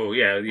 Oh,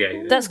 yeah.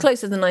 That's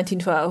closer than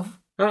 1912.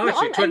 Oh,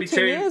 actually, I'm 22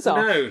 18 years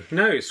off.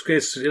 No, it's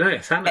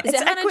Hannah. Is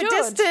it Hannah George?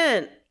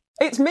 Equidistant.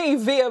 It's me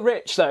via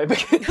Rich, though,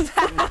 because Rich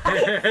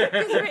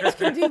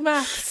can do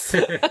maths.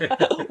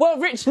 well,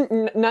 Rich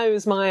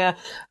knows my.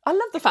 I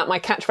love the fact my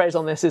catchphrase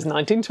on this is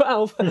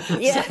 1912.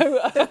 Yeah.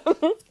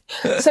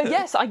 So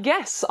yes, I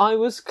guess I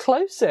was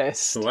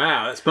closest.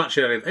 Wow, that's much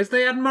earlier. Is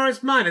they had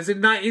Morris Minors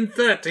in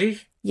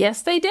 1930?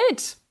 Yes, they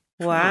did.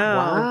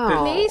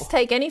 Wow. Please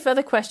take any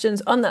further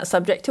questions on that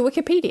subject to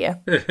Wikipedia.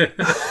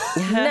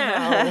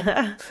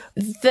 Now,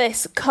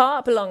 this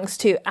car belongs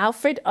to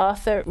Alfred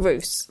Arthur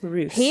Roos.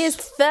 He is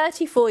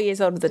 34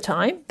 years old at the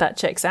time. That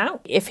checks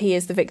out, if he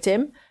is the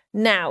victim.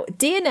 Now,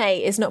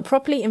 DNA is not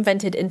properly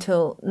invented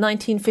until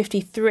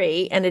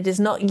 1953, and it is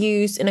not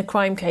used in a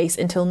crime case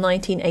until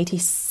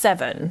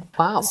 1987.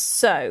 Wow.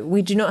 So,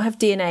 we do not have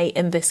DNA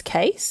in this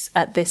case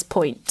at this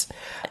point.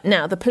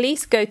 Now, the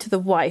police go to the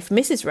wife,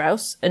 Mrs.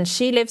 Rouse, and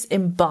she lives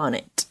in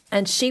Barnet.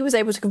 And she was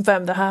able to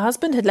confirm that her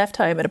husband had left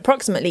home at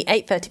approximately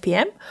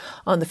 8:30pm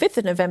on the 5th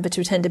of November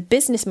to attend a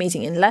business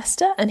meeting in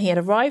Leicester, and he had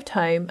arrived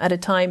home at a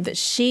time that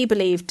she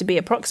believed to be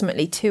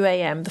approximately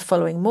 2am the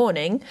following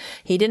morning.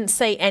 He didn't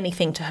say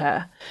anything to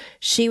her.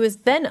 She was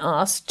then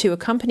asked to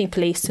accompany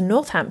police to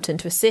Northampton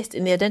to assist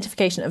in the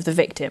identification of the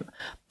victim.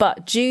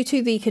 But due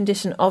to the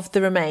condition of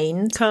the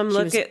remains... Come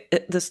look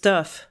at the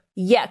stuff.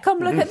 Yeah, come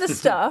look at the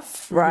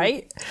stuff,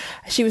 right?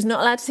 She was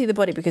not allowed to see the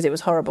body because it was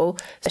horrible.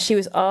 She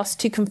was asked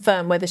to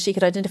confirm whether she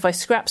could identify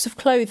scraps of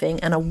clothing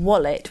and a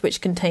wallet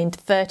which contained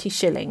 30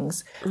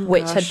 shillings,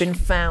 which had been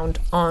found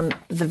on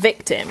the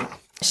victim.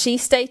 She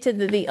stated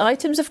that the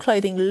items of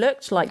clothing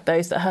looked like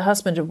those that her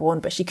husband had worn,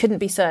 but she couldn't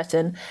be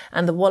certain,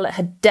 and the wallet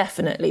had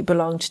definitely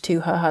belonged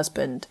to her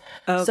husband.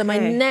 Okay. So my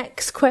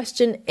next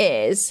question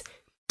is...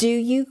 do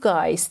you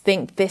guys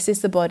think this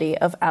is the body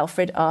of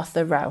Alfred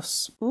Arthur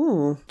Rouse?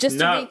 Ooh.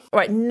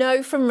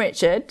 No from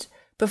Richard.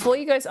 Before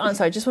you guys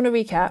answer, I just want to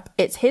recap.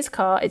 It's his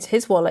car, it's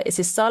his wallet, it's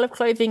his style of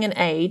clothing and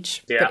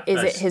age, but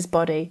is it his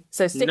body?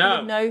 So stick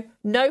with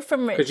no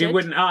from Richard. Because you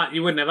wouldn't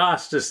have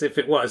asked us if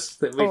it was.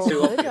 That would be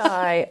too obvious.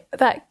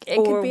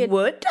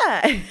 Would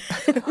I?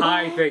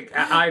 I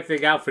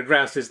think Alfred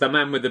Rouse is the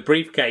man with the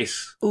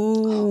briefcase.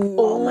 Ooh.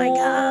 Oh my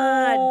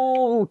God.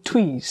 Oh,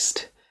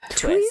 twist.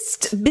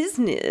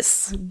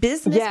 Business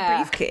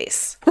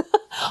briefcase.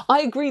 I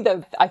agree,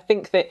 though. I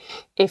think that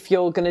if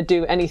you're going to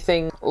do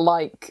anything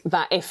like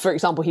that, if, for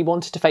example, he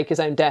wanted to fake his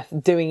own death,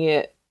 doing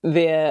it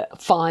via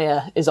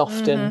fire is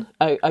often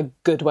a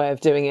good way of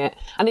doing it.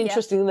 And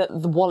interesting that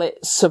the wallet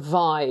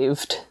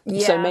survived.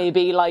 Yeah. So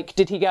maybe,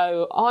 did he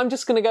go, I'm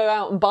just going to go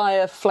out and buy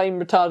a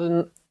flame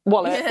retardant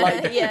wallet?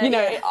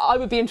 I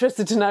would be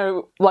interested to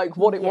know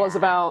what it was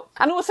about.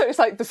 And also it's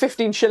the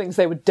 15 shillings,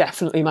 they were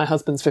definitely my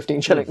husband's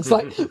 15 shillings.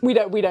 We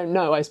don't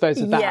know, I suppose,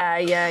 of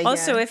that.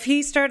 Also, if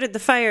he started the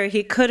fire,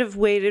 he could have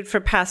waited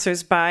for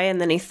passers-by and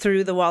then he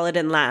threw the wallet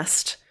in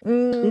last.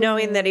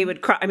 Knowing that he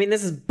would cry. I mean,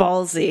 this is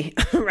ballsy,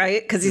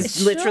 right? Because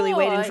he's literally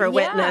waiting for a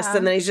witness,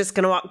 and then he's just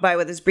going to walk by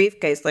with his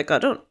briefcase I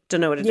don't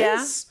know what it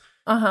is.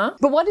 Uh-huh.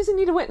 But why does he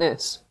need a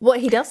witness? Well,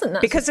 he doesn't.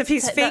 Because if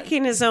he's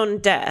faking his own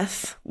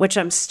death, which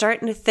I'm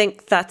starting to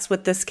think that's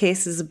what this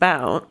case is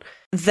about,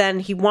 then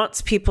he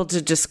wants people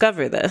to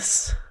discover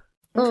this.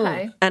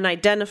 Okay. And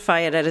identify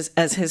it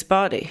as his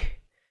body.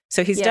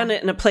 So he's done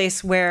it in a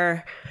place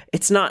where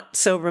it's not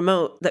so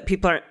remote that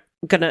people aren't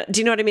gonna... Do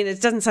you know what I mean?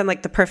 It doesn't sound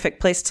like the perfect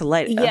place to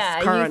light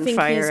a car on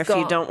fire if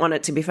you don't want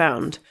it to be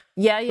found.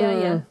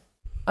 Yeah.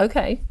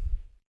 Okay.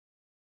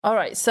 All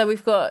right, so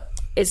we've got...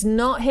 It's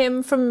not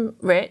him from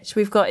Rich.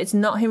 We've got it's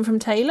not him from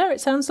Taylor, it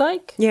sounds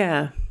like.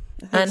 Yeah.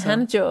 And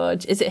Hannah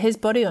George. Is it his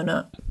body or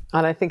not?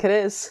 I don't think it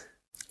is.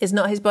 It's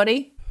not his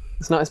body?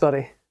 It's not his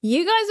body.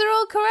 You guys are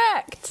all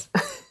correct.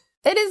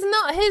 It is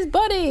not his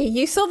body.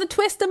 You saw the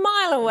twist a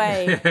mile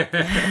away.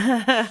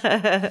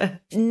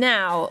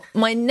 Now,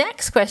 my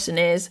next question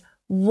is,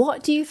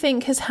 what do you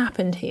think has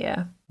happened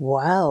here?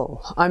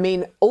 Well, I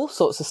mean, all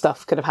sorts of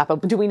stuff could have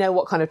happened. But do we know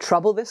what kind of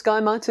trouble this guy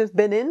might have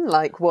been in?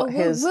 Like what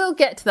his... We'll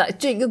get to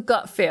that. Your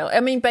gut feel. I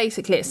mean,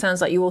 basically, it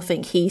sounds like you all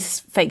think he's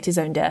faked his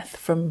own death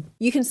from...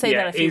 You can say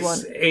that if you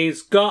want.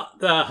 He's got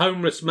the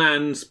homeless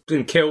man's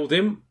and killed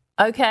him.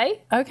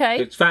 Okay.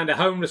 It's found a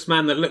homeless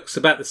man that looks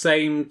about the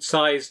same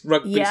sized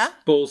rugby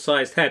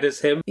ball-sized head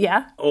as him.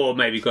 Yeah. Or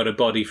maybe got a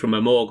body from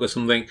a morgue or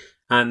something.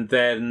 And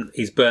then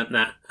he's burnt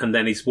that. And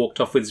then he's walked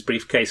off with his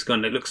briefcase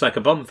gone, it looks like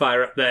a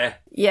bonfire up there.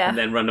 Yeah. And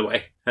then run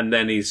away. And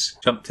then he's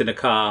jumped in a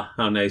car.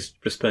 Oh no, he's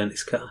just burnt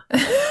his car.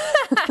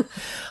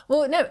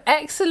 Well, no,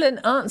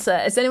 excellent answer.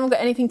 Has anyone got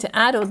anything to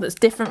add or that's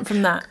different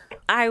from that?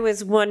 I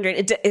was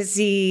wondering, is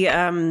he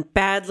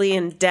badly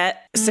in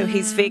debt? So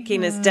he's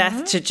faking his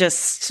death to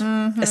just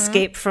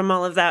escape from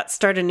all of that,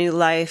 start a new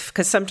life?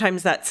 Because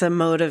sometimes that's a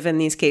motive in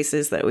these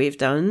cases that we've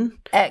done.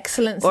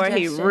 Excellent Or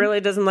suggestion. he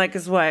really doesn't like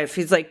his wife.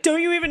 He's like,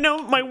 don't you even know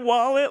what my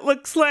wallet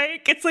looks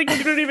like? It's like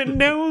you don't even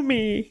know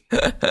me.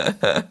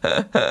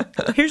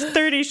 Here's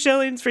 30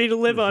 shillings for you to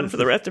live on for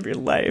the rest of your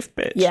life,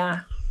 bitch.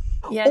 Yeah.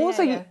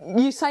 Also,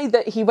 you say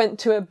that he went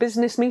to a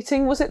business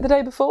meeting, was it the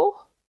day before?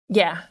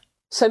 Yeah.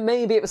 So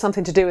maybe it was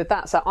something to do with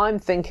that. So I'm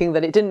thinking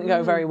that it didn't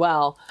go very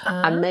well,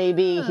 and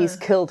maybe he's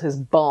killed his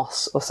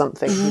boss or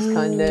something. He's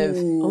kind of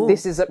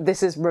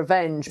this is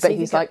revenge, but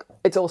he's like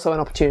it's also an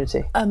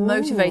opportunity. A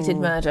motivated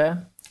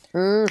murder.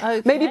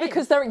 Okay. Maybe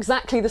because they're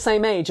exactly the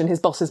same age and his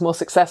boss is more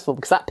successful,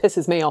 because that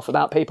pisses me off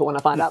about people when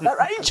I find out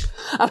their age.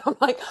 And I'm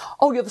like,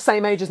 oh, you're the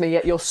same age as me,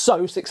 yet you're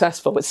so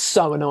successful. It's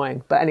so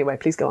annoying. But anyway,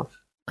 please go on.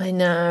 I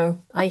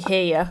know. I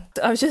hear you.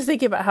 I was just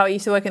thinking about how I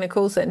used to work in a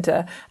call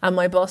centre and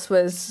my boss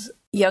was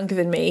younger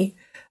than me,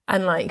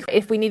 and like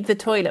if we needed the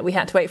toilet we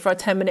had to wait for our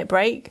 10-minute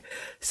break,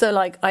 so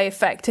like I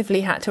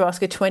effectively had to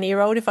ask a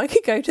 20-year-old if I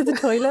could go to the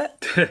toilet,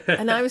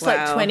 and I was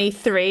like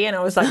 23 and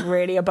I was like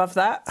really above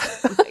that.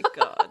 Oh my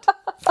god.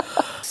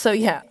 So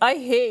yeah, I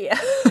hear you.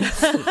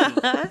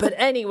 But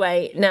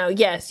anyway, now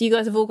yes, you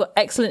guys have all got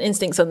excellent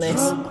instincts on this.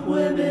 Drunk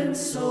women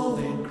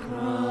solving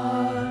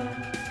crime.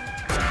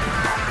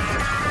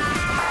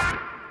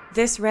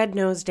 This Red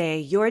Nose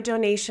Day, your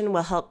donation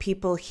will help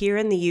people here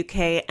in the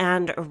UK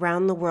and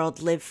around the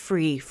world live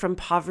free from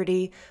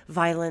poverty,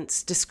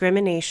 violence,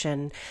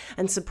 discrimination,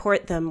 and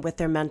support them with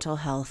their mental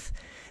health.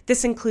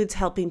 This includes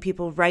helping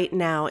people right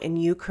now in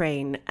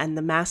Ukraine and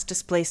the mass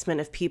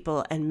displacement of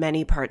people in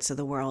many parts of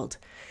the world.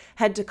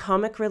 Head to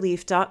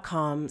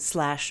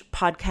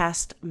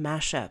comicrelief.com/podcast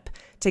mashup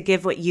to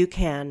give what you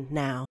can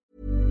now.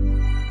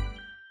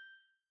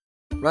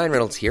 Ryan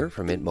Reynolds here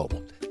from Mint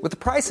Mobile. With the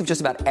price of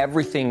just about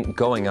everything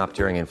going up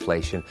during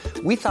inflation,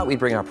 we thought we'd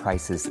bring our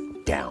prices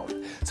down.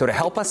 So to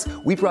help us,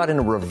 we brought in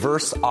a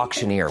reverse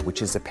auctioneer,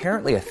 which is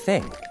apparently a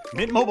thing.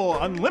 Mint Mobile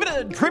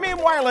Unlimited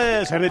Premium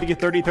Wireless. How to get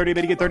 30, 30,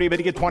 bit to get 30, bit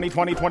to get 20,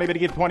 20, 20, bit to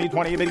get 20,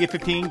 20, bit to get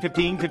 15,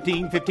 15,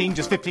 15, 15,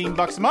 just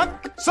 $15 a month?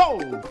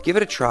 Sold! Give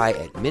it a try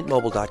at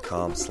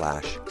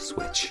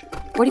mintmobile.com/switch.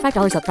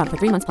 $45 up front for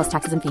 3 months plus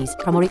taxes and fees.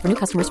 Promo rate for new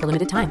customers for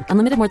limited time.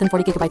 Unlimited more than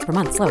 40 gigabytes per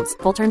month. Slows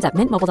full terms at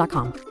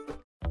mintmobile.com.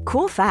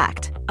 Cool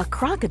fact, a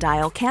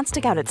crocodile can't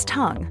stick out its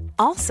tongue.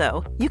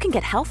 Also, you can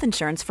get health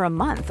insurance for a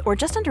month or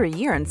just under a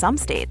year in some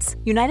states.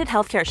 United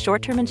Healthcare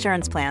short-term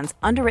insurance plans,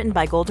 underwritten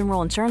by Golden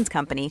Rule Insurance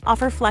Company,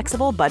 offer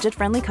flexible,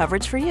 budget-friendly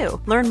coverage for you.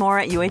 Learn more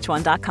at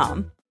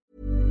uh1.com.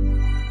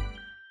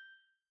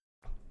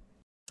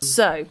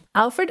 So,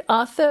 Alfred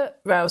Arthur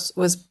Rouse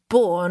was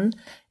born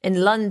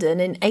in London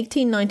in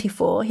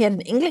 1894. He had an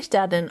English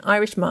dad and an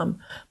Irish mum,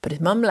 but his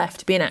mum left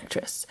to be an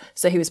actress.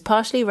 So he was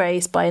partially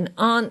raised by an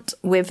aunt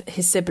with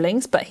his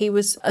siblings, but he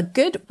was a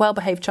good,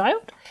 well-behaved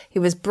child. He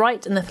was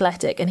bright and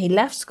athletic, and he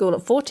left school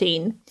at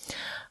 14.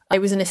 He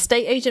was an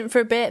estate agent for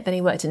a bit, then he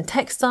worked in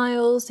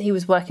textiles, he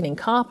was working in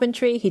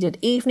carpentry, he did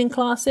evening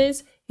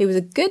classes. He was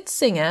a good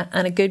singer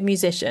and a good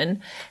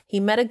musician.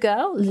 He met a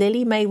girl,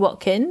 Lily Mae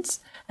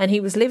Watkins, and he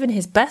was living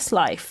his best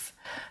life.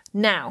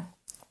 Now,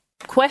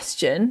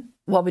 question,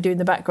 while we're doing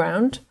the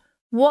background,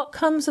 what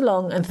comes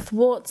along and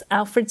thwarts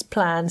Alfred's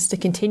plans to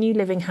continue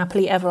living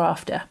happily ever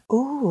after?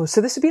 Oh, so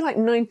this would be like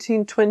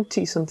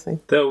 1920 something.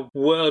 The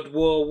World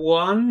War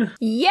One?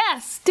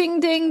 Yes! Ding,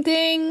 ding,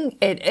 ding!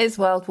 It is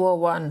World War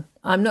One.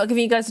 I'm not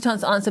giving you guys a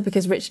chance to answer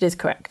because Richard is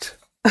correct.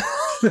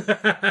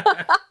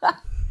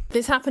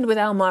 This happened with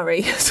Al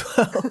Murray as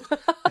well.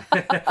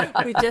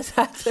 We just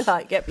had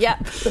to yep. Yeah.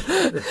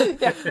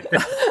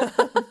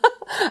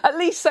 At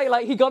least say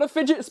he got a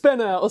fidget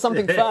spinner or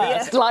something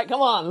first. Yeah.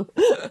 Come on.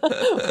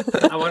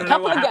 I want to know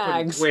what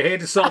happened. We're here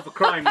to solve a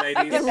crime,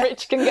 ladies. And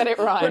Rich can get it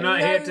right. We're not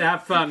here to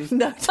have fun.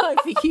 No time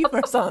for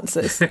humorous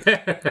answers.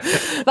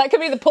 That could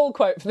be the pull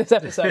quote for this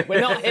episode.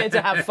 We're not here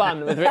to have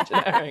fun with Richard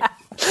Herring.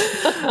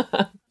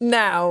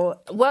 Now,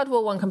 World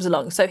War I comes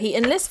along. So he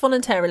enlists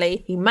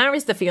voluntarily. He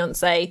marries the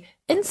fiancée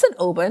in St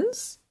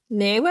Albans,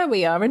 near where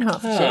we are in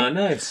Hertfordshire. Oh,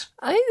 nice.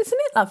 Isn't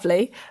it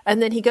lovely?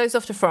 And then he goes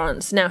off to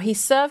France. Now, he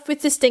served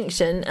with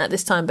distinction at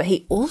this time, but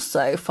he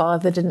also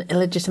fathered an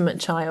illegitimate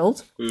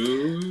child.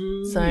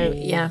 Ooh. So,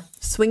 yeah,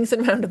 swings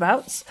and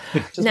roundabouts.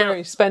 Just where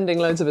he's spending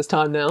loads of his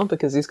time now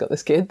because he's got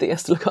this kid that he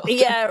has to look after.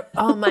 Yeah.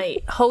 Oh,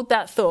 mate, hold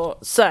that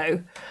thought.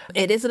 So,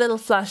 it is a little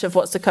flash of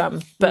what's to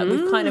come, but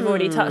we've kind of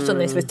already touched on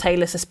this with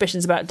Taylor's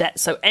suspicions about debt.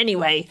 So,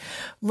 anyway,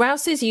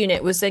 Rouse's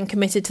unit was then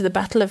committed to the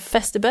Battle of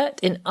Festubert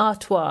in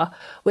Artois,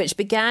 which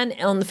began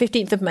on the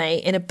 15th of May.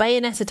 In a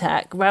bayonet attack,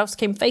 Rouse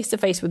came face to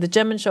face with the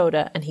German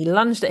shoulder and he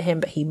lunged at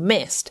him, but he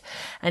missed.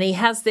 And he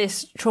has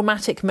this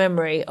traumatic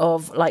memory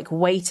of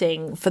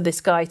waiting for this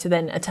guy to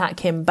then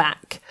attack him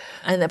back.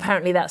 And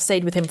apparently that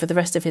stayed with him for the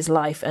rest of his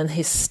life, and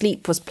his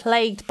sleep was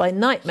plagued by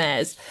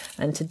nightmares.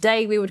 And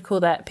today we would call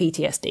that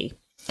PTSD.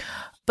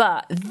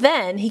 But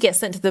then he gets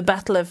sent to the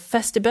Battle of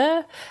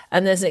Festubert,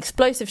 and there's an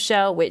explosive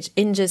shell which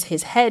injures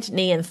his head,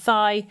 knee and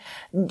thigh.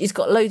 He's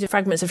got loads of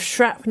fragments of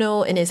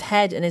shrapnel in his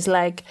head and his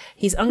leg.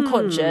 He's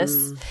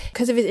unconscious.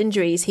 Because of his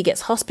injuries, he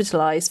gets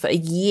hospitalised for a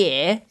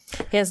year.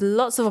 He has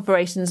lots of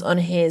operations on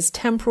his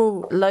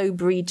temporal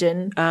lobe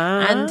region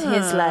and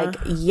his leg.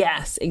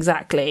 Yes,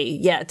 exactly.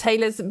 Yeah,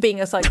 Taylor's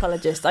being a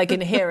psychologist. I can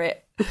hear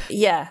it.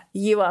 Yeah,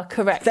 you are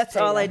correct. That's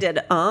Taylor. all I did.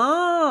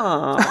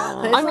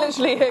 I'm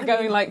literally here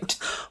going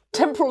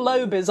temporal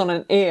lobe is on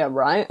an ear,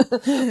 right?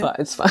 But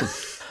it's fine.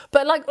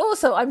 But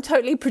also, I'm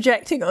totally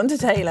projecting onto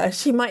Taylor.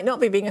 She might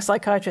not be being a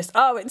psychiatrist.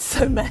 Oh, it's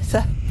so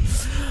meta.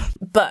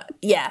 But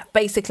yeah,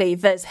 basically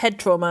there's head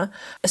trauma.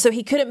 So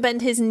he couldn't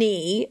bend his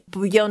knee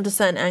beyond a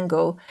certain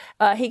angle.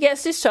 He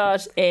gets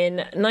discharged in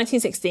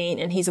 1916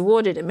 and he's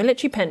awarded a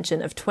military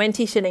pension of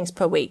 20 shillings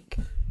per week.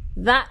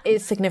 That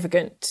is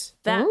significant.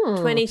 That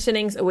 20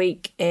 shillings a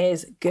week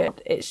is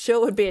good. It sure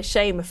would be a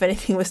shame if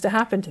anything was to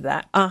happen to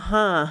that.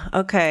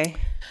 Okay.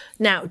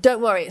 Now,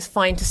 don't worry, it's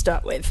fine to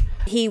start with.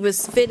 He was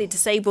severely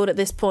disabled at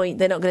this point.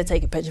 They're not going to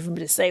take a pension from a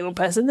disabled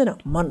person. They're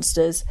not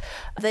monsters.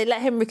 They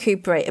let him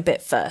recuperate a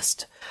bit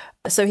first.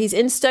 So he's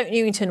in Stoke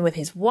Newington with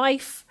his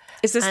wife.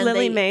 Is this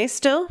Lily May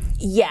still?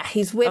 Yeah,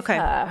 he's with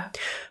her.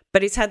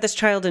 But he's had this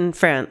child in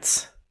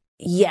France.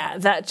 Yeah,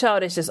 that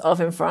child is just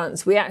off in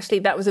France.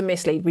 That was a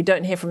mislead. We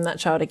don't hear from that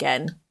child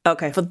again.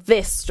 Okay. For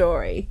this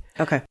story.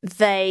 Okay.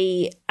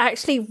 They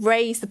actually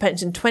raised the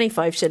pension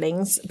 25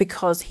 shillings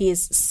because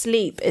his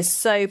sleep is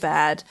so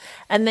bad.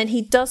 And then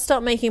he does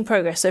start making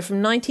progress. So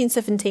from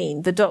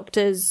 1917, the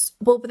doctors,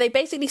 they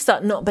basically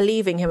start not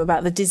believing him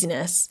about the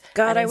dizziness.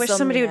 God, I wish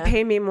somebody would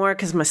pay me more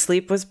because my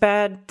sleep was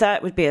bad.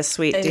 That would be a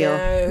sweet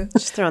deal.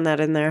 Just throwing that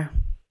in there.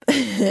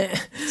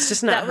 It's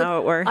just not how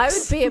it works. I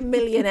would be a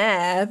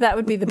millionaire. That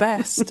would be the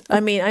best.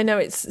 I mean, I know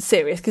it's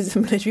serious because it's a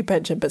military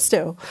pension, but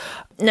still.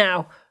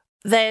 Now,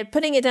 they're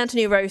putting it down to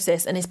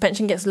neurosis and his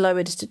pension gets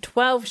lowered to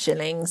 12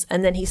 shillings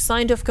and then he's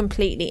signed off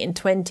completely in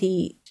 20... Do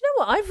you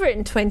know what? I've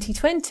written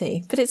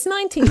 2020, but it's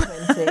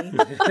 1920.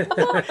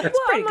 It's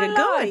pretty good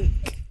going.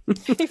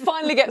 He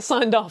finally gets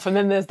signed off and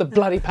then there's the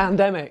bloody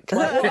pandemic.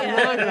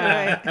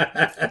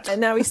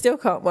 And now he still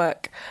can't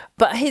work.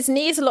 But his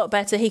knee is a lot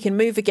better. He can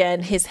move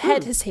again. His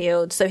head has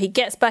healed, so he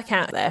gets back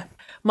out there.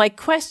 My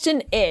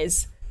question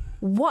is,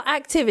 what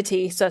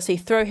activities does he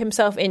throw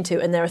himself into?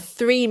 And there are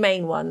three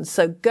main ones,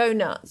 so go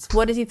nuts.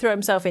 What does he throw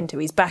himself into?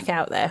 He's back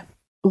out there.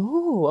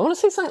 Ooh, I want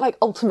to say something like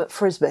ultimate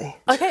frisbee.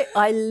 Okay,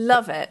 I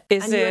love it.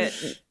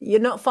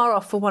 You're not far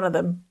off for one of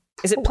them.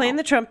 Is it playing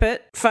the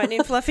trumpet,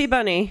 finding Fluffy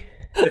Bunny?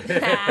 What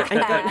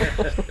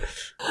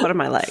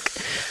am I like?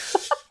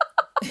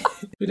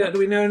 Do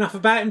we know enough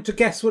about him to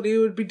guess what he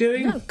would be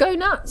doing? No, go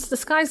nuts. The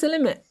sky's the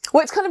limit.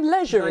 Well, it's kind of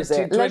leisure, is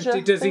it?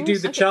 Leisure does he do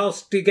the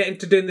Charleston? Do you get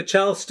into doing the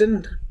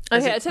Charleston?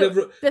 Okay,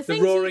 the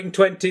Roaring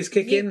Twenties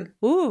kick in?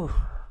 Ooh.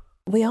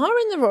 We are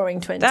in the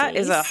Roaring 20s. That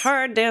is a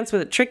hard dance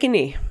with a tricky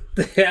knee.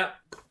 Yeah.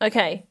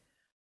 Okay.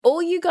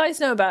 All you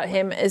guys know about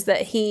him is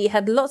that he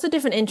had lots of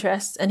different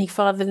interests and he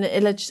fathered an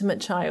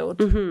illegitimate child.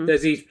 Mm-hmm.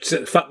 Does he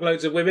fuck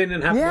loads of women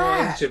and have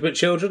more illegitimate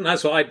children?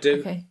 That's what I'd do.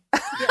 Okay.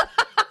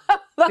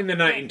 In the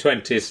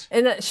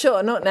 1920s.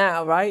 Sure, not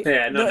now, right?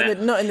 Yeah, not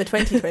in the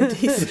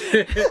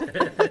 2020s.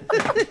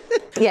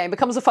 Yeah, he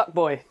becomes a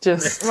fuckboy.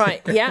 Just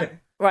right, yeah.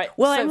 Right.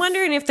 Well, I'm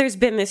wondering if there's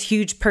been this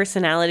huge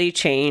personality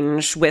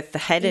change with the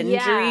head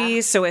injury.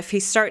 Yeah. So if he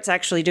starts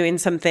actually doing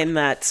something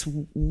that's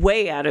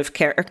way out of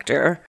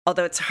character,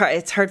 although it's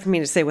hard for me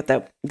to say what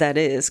that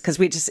is, because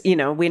we just,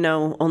 we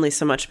know only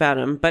so much about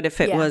him. But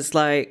if it was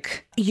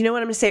like, you know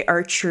what I'm going to say,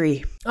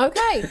 archery.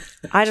 Okay.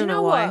 I don't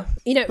know why.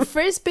 What?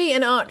 Frisbee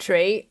and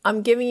archery,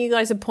 I'm giving you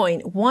guys a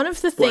point. One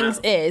of the things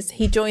is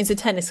he joins a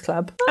tennis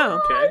club.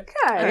 Oh,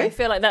 okay. I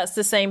feel like that's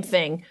the same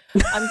thing.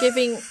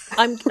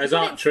 As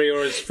archery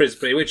or as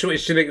frisbee? Which do you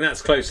think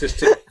that's closest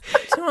to?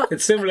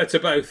 It's similar to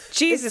both.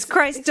 Jesus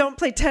Christ, don't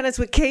play tennis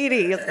with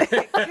Katie. Do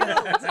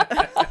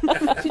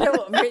you know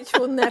what? Rich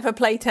will never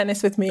play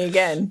tennis with me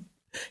again.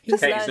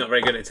 Katie's not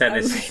very good at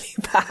tennis. I'm really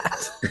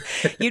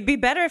bad. You'd be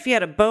better if you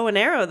had a bow and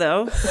arrow,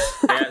 though.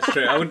 Yeah, that's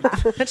true. I would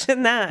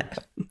imagine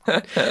that.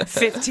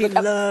 15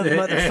 love,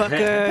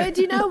 motherfucker. But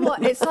do you know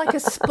what? It's like a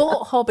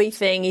sport hobby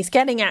thing. He's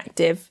getting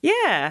active.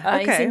 Yeah,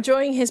 okay. He's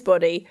enjoying his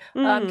body.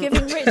 I'm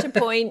giving Rich a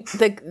point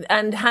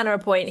and Hannah a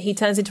point. He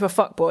turns into a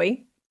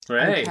fuckboy.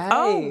 Right. Okay.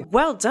 Oh,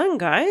 well done,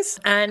 guys.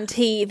 And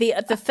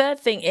the third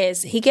thing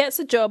is he gets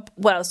a job,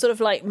 well, sort of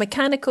like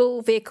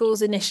mechanical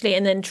vehicles initially,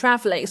 and then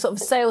traveling, sort of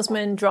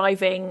salesman,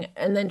 driving,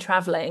 and then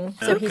traveling.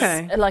 So he's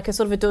like a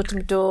sort of a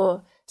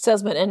door-to-door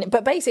salesman.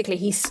 But basically,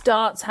 he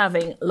starts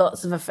having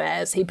lots of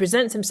affairs. He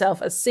presents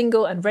himself as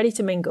single and ready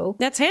to mingle.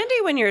 That's handy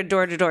when you're a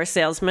door-to-door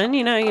salesman.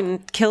 You can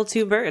kill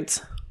two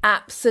birds.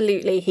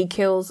 Absolutely, he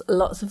kills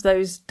lots of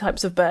those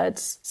types of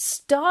birds.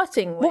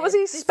 Starting with... What was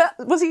he...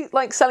 was he,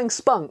 like, selling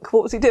spunk?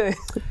 What was he doing?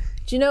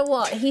 Do you know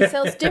what? He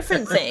sells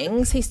different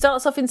things. He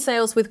starts off in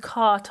sales with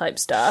car-type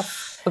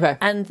stuff. Okay.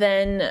 And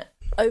then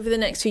over the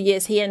next few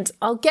years, he ends...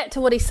 I'll get to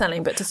what he's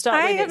selling, but to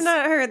start with... I have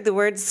not heard the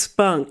word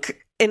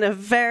spunk in a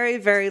very,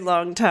 very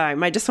long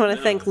time. I just want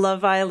to thank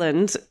Love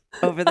Island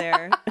over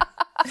there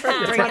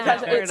for bringing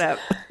that word up.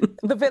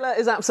 The villa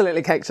is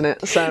absolutely caked in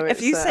it. So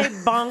if you say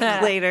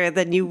bonk later,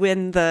 then you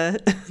win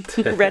the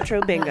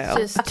retro bingo.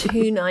 That's just two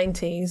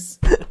 90s.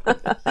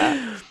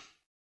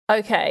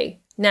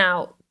 Okay,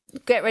 now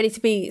get ready to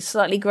be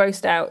slightly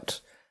grossed out.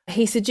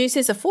 He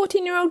seduces a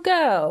 14-year-old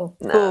girl.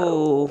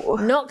 No.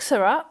 Knocks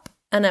her up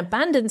and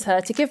abandons her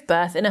to give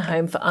birth in a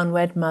home for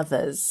unwed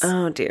mothers.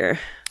 Oh, dear.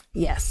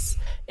 Yes.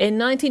 In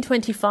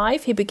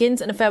 1925, he begins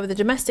an affair with a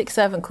domestic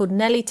servant called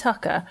Nellie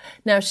Tucker.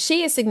 Now,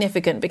 she is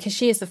significant because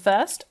she is the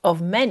first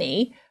of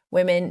many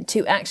women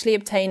to actually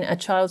obtain a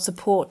child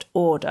support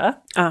order.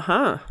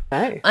 Uh-huh.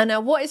 Hey. And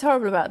now, what is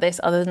horrible about this,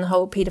 other than the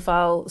whole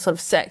paedophile sort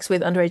of sex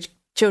with underage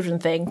children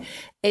thing,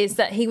 is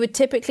that he would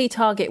typically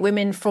target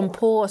women from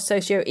poor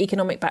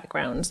socioeconomic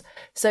backgrounds.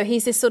 So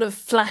he's this sort of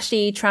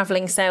flashy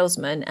travelling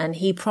salesman, and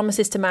he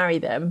promises to marry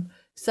them.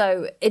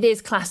 So it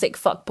is classic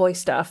fuckboy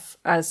stuff,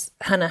 as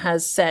Hannah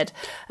has said.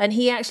 And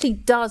he actually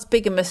does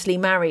bigamously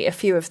marry a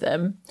few of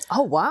them.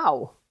 Oh,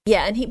 wow.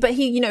 Yeah, and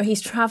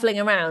he's travelling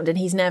around and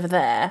he's never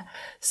there.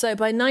 So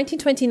by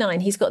 1929,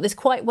 he's got this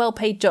quite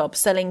well-paid job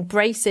selling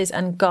braces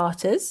and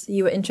garters.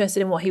 You were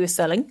interested in what he was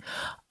selling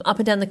up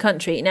and down the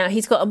country. Now,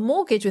 he's got a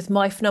mortgage with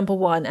wife number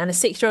one and a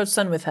 6-year-old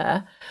son with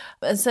her.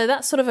 And so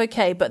that's sort of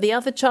okay. But the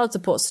other child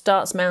support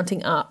starts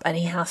mounting up and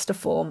he has to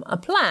form a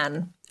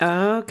plan.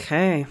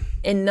 Okay.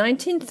 In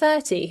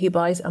 1930, he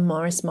buys a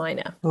Morris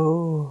Minor.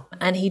 Oh.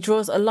 And he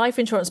draws a life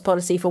insurance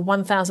policy for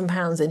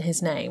 £1,000 in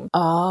his name.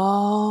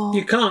 Oh.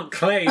 You can't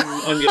claim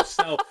on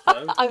yourself,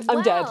 though.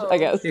 I'm dead, I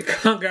guess. You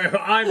can't go,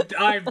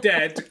 I'm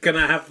dead, can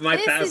I have my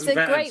 £1,000? This is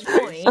a great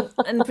point.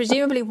 And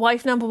presumably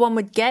wife number one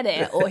would get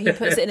it, or he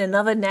puts it in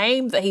another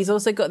name that he's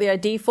also got the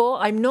ID for.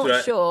 I'm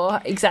not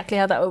sure exactly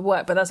how that would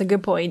work, but that's a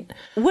good point.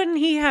 Wouldn't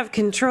he have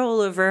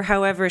control over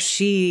however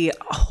she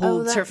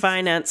holds her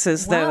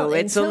finances, though? Well,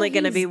 it's only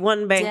going to be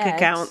one bank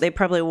account. They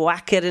probably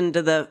whack it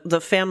into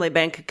the family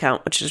bank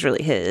account, which is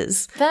really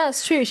his.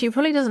 That's true. She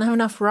probably doesn't have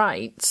enough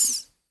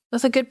rights.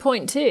 That's a good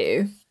point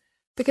too.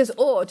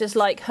 Or just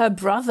like her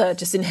brother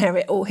just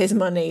inherit all his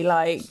money,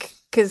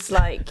 because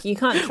you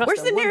can't trust.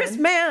 Where's the nearest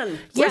man?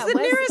 Where's the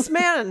nearest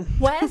man?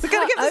 Where's we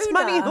gotta give this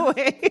money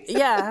away?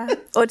 Yeah.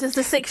 Or does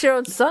the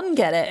 6-year-old son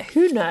get it?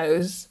 Who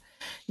knows?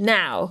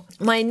 Now,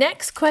 my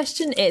next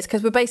question is,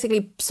 because we're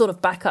basically sort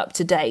of back up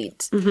to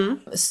date.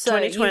 Mm-hmm. So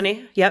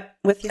 2020. Yep,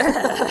 with you.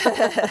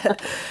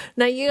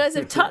 Now, you guys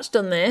have touched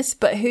on this,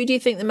 but who do you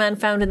think the man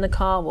found in the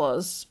car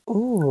was?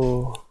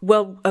 Ooh.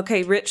 Well,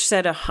 okay, Rich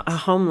said a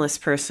homeless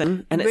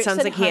person, and it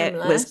sounds like he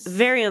was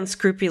very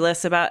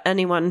unscrupulous about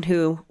anyone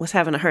who was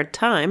having a hard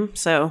time,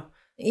 so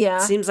yeah,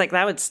 it seems like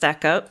that would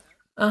stack up.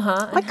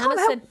 Uh-huh. And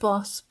Hannah said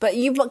boss. But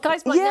you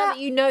guys might, now that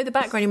you know the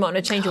background, you might want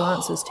to change your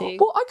answers too.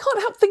 Well, I can't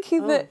help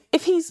thinking that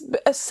if he's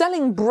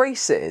selling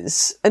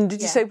braces, and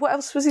did you say, what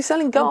else was he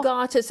selling?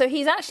 Garters. So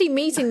he's actually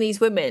meeting these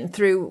women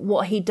through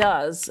what he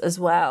does as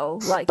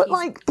well. But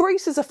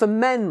braces are for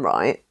men,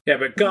 right? Yeah,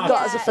 but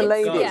garters are for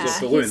ladies. Garters are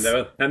for women,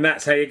 though. And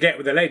that's how you get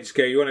with the ladies.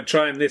 Go, you want to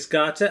try on this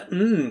garter?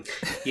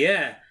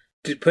 Yeah.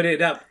 To put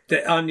it up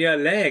on your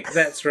leg.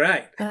 That's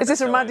right. Is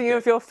this reminding you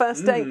of your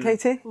first date,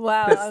 Katie?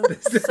 Wow,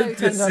 I'm so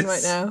turned on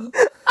right now.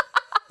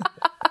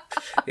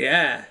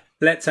 Yeah.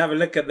 Let's have a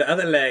look at the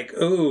other leg.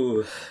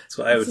 Ooh, that's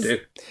what I would do.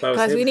 If I was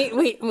Guys,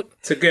 him.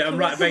 it's a good. I'm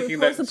right making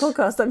notes. notes. The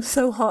podcast. I'm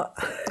so hot.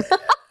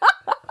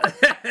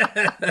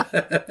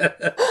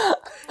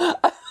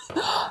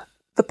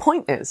 The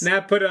point is, now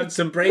put on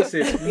some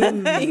braces.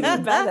 Even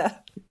better.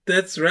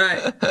 That's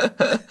right.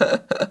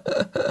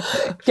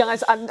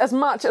 guys, and as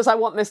much as I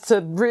want this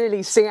to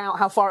really see out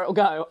how far it'll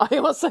go, I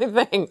also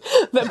think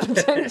that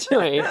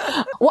potentially,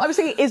 what I was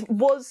thinking is,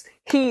 was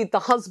he the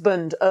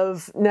husband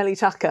of Nellie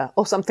Tucker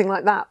or something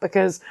like that?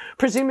 Because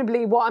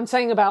presumably what I'm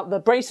saying about the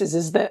braces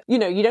is that, you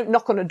know, you don't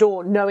knock on a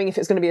door knowing if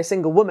it's going to be a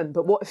single woman,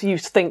 but what if you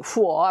think,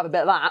 I'll have a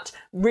bit of that,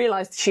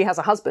 realise she has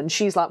a husband,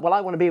 she's like, well,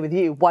 I want to be with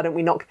you, why don't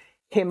we knock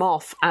him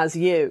off as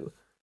you?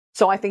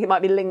 So I think it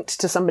might be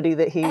linked to somebody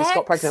that he's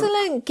got pregnant.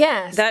 Excellent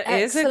guess. That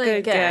is a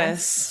good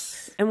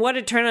guess. And what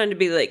it turned on to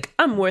be like,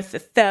 I'm worth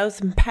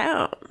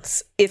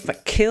 £1,000 if I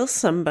kill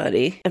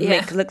somebody and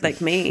make it look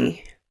like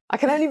me. I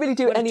can only really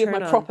do any of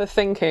my proper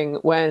thinking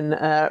when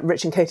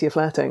Rich and Katie are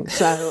flirting.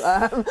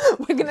 So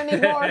we're going to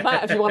need more of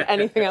that if you want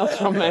anything else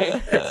from me.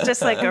 It's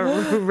just like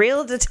a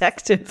real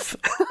detective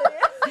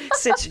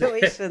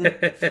situation.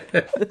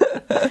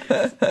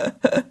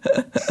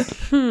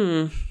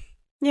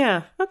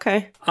 Yeah,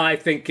 okay. I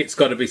think it's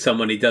got to be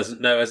someone he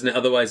doesn't know, hasn't it?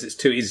 Otherwise, it's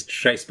too easy to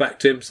trace back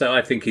to him. So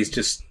I think he's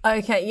just...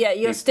 Okay, yeah,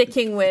 you're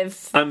sticking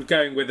with... I'm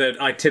going with an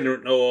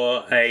itinerant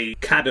or a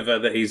cadaver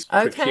that he's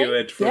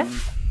procured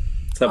from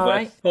somewhere.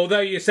 Right.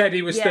 Although you said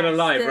he was still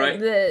alive, right?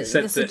 You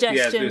said the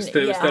suggestion... he was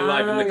still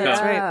alive in the car.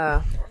 That's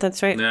right.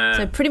 That's right. Nah.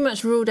 So pretty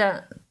much ruled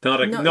out... Not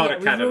a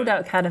cadaver. Ruled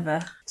out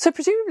cadaver. So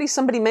presumably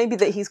somebody maybe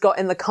that he's got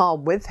in the car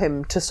with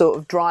him to sort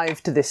of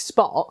drive to this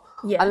spot,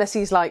 unless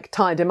he's like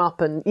tied him up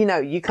and, you know,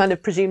 you kind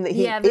of presume that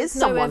he is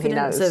someone he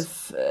knows.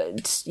 Of,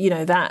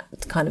 that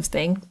kind of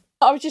thing.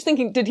 I was just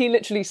thinking, did he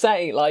literally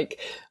say, like,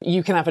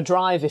 you can have a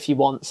drive if you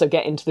want, so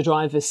get into the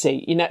driver's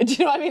seat? You know, do you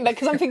know what I mean?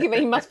 Because I'm thinking that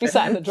he must be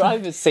sat in the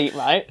driver's seat,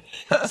 right?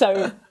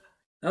 So...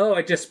 Oh,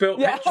 I just spilled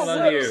petrol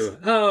on you.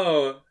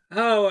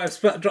 Oh, I've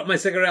dropped my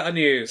cigarette on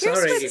you.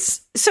 Sorry.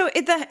 So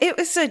it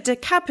was a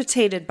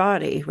decapitated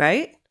body,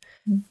 right?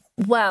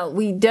 Well,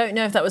 we don't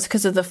know if that was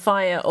because of the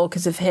fire or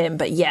because of him,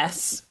 but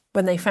yes,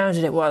 when they found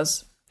it, it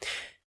was.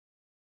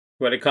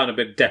 Well, it can't have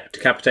been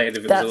decapitated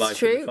if it was alive. That's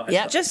true.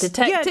 Yeah, just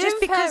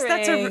because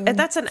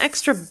that's an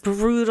extra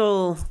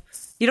brutal.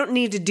 You don't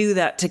need to do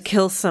that to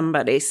kill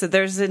somebody. So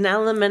there's an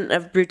element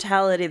of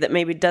brutality that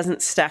maybe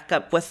doesn't stack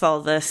up with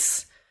all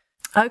this.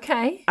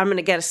 Okay. I'm going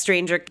to get a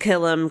stranger,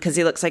 kill him because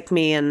he looks like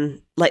me and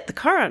light the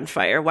car on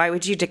fire. Why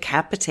would you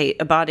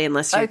decapitate a body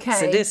unless you're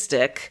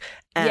sadistic?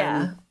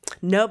 And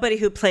nobody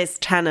who plays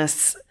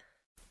tennis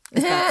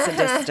is that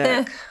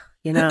sadistic,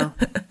 you know?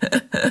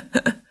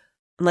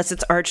 Unless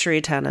it's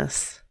archery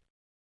tennis.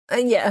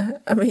 Yeah,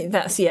 I mean,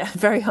 that's,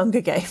 very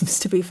Hunger Games,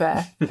 to be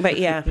fair. But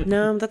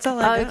no, that's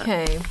all I got.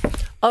 Okay.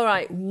 All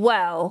right,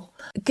 well,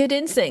 good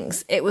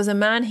instincts. It was a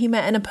man he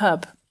met in a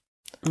pub.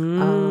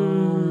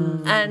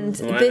 And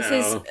this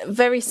is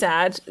very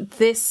sad.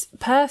 This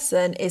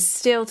person is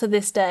still to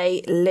this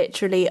day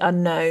literally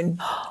unknown.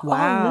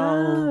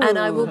 Wow. And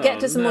I will get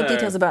to some more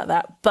details about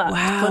that. But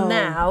for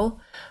now,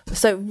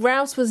 so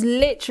Rouse was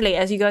literally,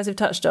 as you guys have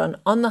touched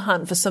on the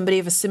hunt for somebody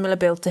of a similar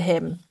build to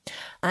him.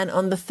 And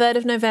on the 3rd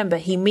of November,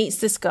 he meets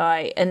this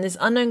guy, and this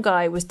unknown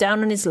guy was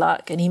down on his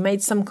luck, and he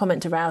made some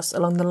comment to Rouse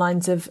along the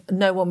lines of,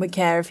 no one would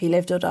care if he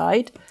lived or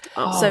died.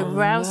 So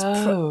Rouse,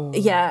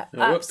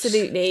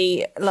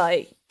 absolutely,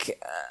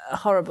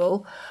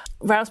 horrible.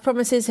 Rouse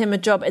promises him a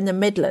job in the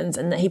Midlands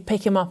and that he'd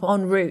pick him up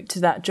en route to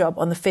that job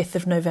on the 5th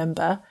of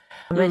November.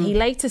 And he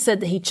later said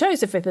that he chose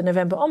the 5th of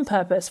November on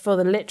purpose for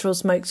the literal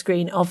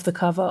smokescreen of the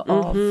cover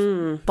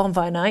of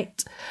Bonfire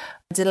Night,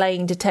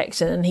 delaying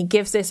detection. And he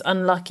gives this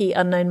unlucky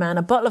unknown man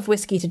a bottle of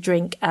whiskey to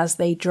drink as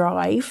they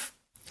drive.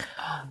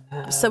 Oh,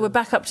 no. So we're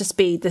back up to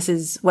speed. This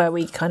is where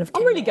we kind of...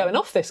 I'm really going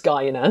off this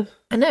guy, you know.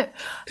 I know.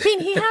 I mean,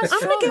 he has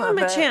I'm going to give him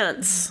a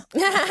chance.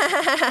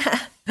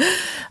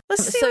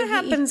 Let's see what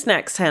happens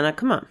next, Hannah.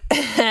 Come on.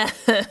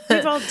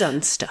 We've all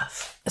done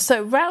stuff.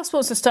 So Rouse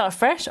wants to start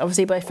afresh,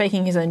 obviously by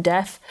faking his own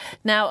death.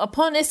 Now,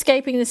 upon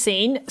escaping the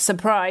scene,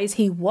 surprise,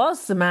 he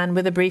was the man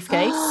with a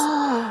briefcase.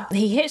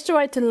 He hitched a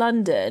ride to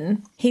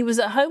London. He was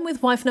at home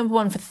with wife number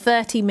 1 for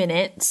 30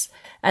 minutes.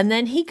 And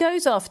then he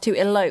goes off to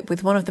elope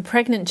with one of the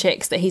pregnant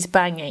chicks that he's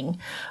banging.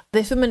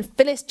 This woman,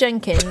 Phyllis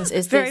Jenkins,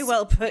 is very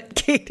well put,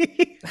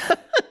 Katie.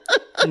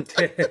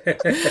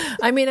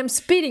 I mean, I'm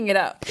speeding it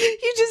up.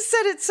 You just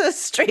said it so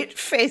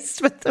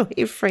straight-faced with the way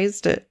you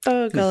phrased it.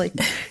 Oh, golly.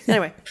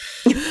 Anyway.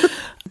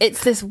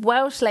 It's this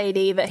Welsh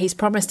lady that he's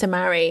promised to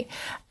marry,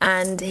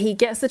 and he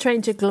gets the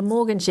train to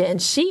Glamorganshire,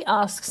 and she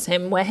asks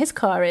him where his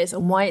car is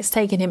and why it's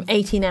taken him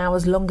 18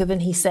 hours longer than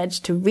he said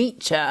to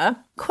reach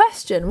her.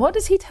 Question, what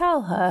does he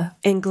tell her?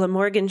 In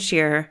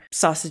Glamorganshire,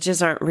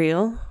 sausages aren't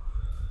real.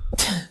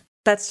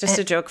 That's just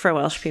a joke for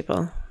Welsh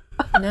people.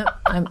 No,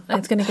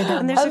 it's going to go down.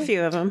 And there's a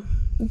few of them.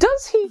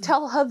 Does he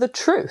tell her the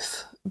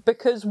truth?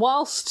 because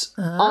whilst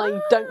I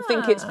don't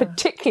think it's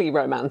particularly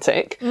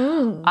romantic,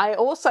 I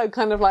also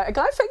kind of like, a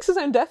guy fakes his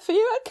own death for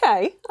you?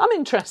 Okay, I'm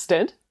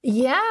interested.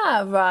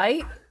 Yeah,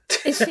 right.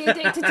 Is she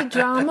addicted to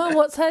drama?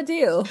 What's her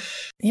deal?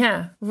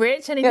 Yeah.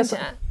 Rich,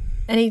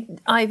 any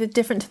either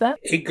different to that?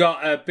 He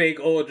got a big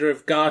order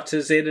of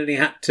garters in and he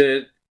had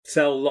to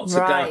sell lots of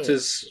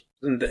garters.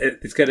 And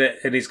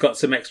he's got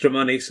some extra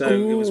money, so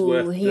it was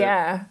worth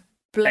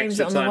blames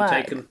extra it on the time work.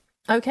 taken.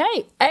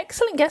 Okay,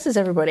 excellent guesses,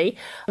 everybody.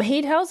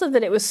 He tells her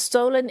that it was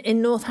stolen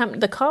in Northampton.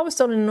 The car was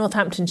stolen in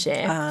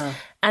Northamptonshire.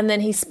 And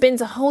then he spins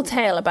a whole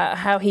tale about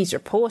how he's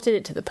reported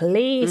it to the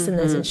police and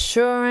there's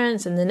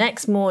insurance. And the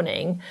next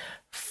morning,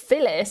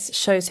 Phyllis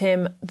shows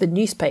him the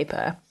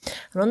newspaper.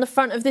 And on the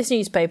front of this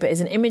newspaper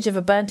is an image of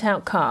a burnt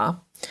out car.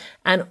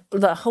 And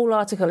the whole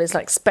article is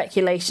like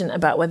speculation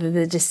about whether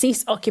the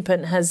deceased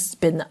occupant has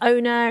been the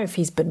owner, if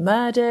he's been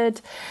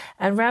murdered.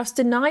 And Rouse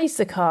denies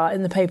the car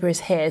in the paper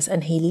is his,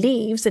 and he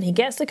leaves and he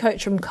gets the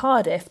coach from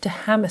Cardiff to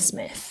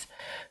Hammersmith.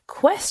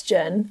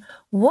 Question,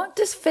 what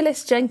does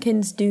Phyllis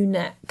Jenkins do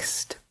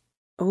next?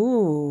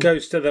 Ooh.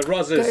 Goes to the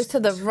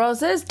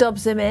Rozzers,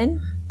 dobs him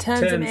in,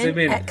 turns him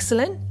in.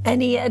 Excellent.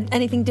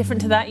 Anything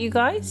different to that, you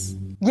guys?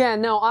 Yeah,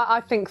 no,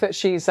 I think that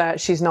she's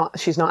not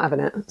having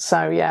it.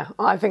 So yeah,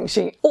 I think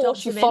she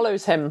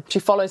follows him. She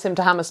follows him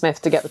to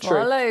Hammersmith to get the truth.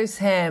 Follows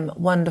him.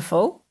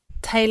 Wonderful.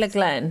 Taylor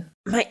Glenn.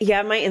 My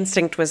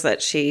instinct was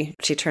that she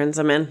turns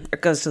him in or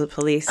goes to the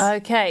police.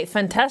 Okay,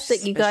 fantastic.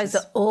 Suspicious. You guys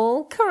are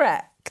all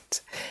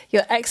correct.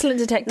 You're excellent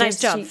detectives.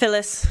 Nice job,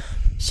 Phyllis.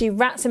 She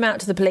rats him out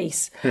to the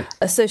police.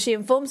 So she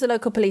informs the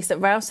local police that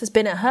Rouse has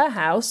been at her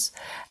house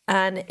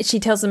and she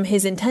tells them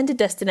his intended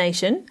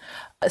destination.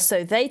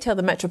 So they tell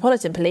the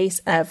Metropolitan Police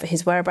of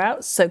his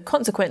whereabouts. So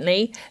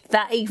consequently,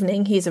 that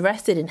evening, he's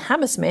arrested in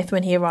Hammersmith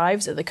when he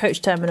arrives at the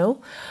coach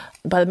terminal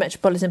by the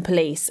Metropolitan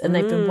Police, and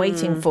they've been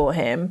waiting for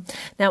him.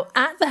 Now,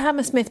 at the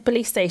Hammersmith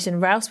police station,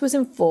 Rouse was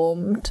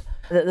informed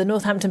that the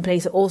Northampton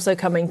Police are also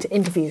coming to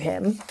interview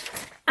him.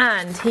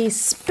 And he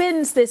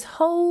spins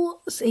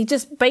he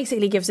just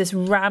basically gives this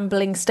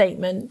rambling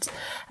statement.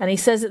 And he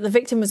says that the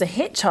victim was a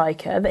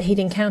hitchhiker that he'd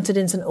encountered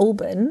in St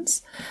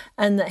Albans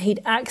and that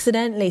he'd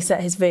accidentally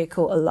set his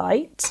vehicle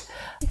alight.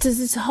 There's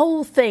this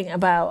whole thing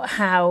about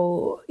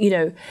how,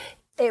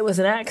 it was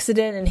an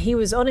accident and he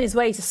was on his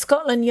way to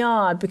Scotland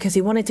Yard because he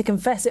wanted to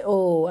confess it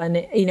all. And,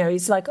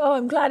 he's like, oh,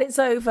 I'm glad it's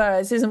over.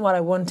 This isn't what I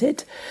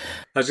wanted.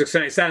 I was just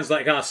saying, it sounds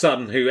like our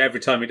son who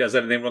every time he does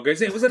anything wrong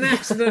goes, it was an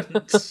accident.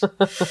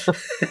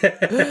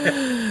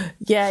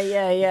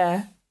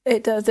 Yeah.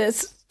 It does.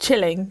 It's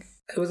chilling.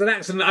 It was an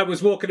accident. I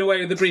was walking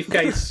away with the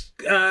briefcase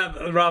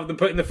rather than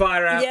putting the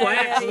fire out by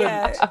accident.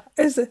 Yeah.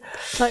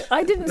 It's like,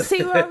 I didn't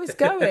see where I was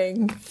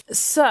going.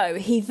 So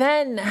he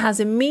then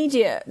has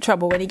immediate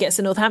trouble when he gets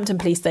to Northampton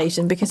police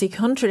station because he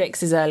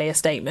contradicts his earlier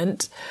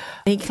statement.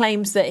 He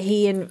claims that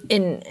he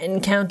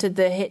encountered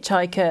the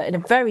hitchhiker in a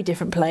very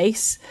different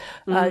place,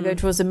 going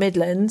towards the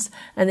Midlands,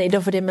 and they'd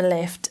offered him a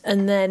lift.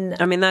 And then...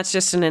 I mean, that's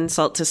just an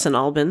insult to St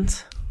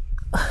Albans.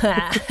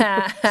 And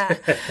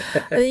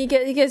then he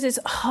goes this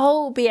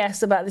whole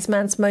BS about this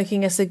man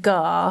smoking a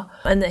cigar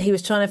and that he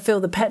was trying to fill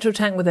the petrol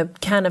tank with a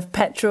can of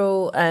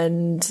petrol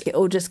and it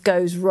all just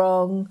goes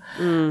wrong.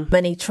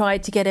 And he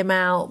tried to get him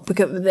out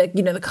because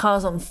the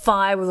car's on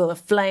fire with all the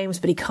flames,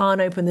 but he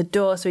can't open the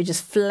door, so he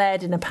just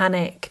fled in a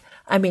panic.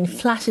 I mean,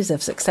 flashes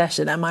of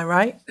Succession, am I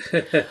right?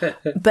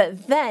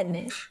 But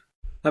then...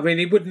 I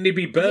mean, wouldn't he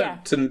be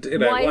burnt? Yeah. And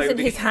why isn't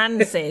his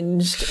hand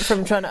singed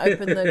from trying to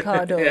open the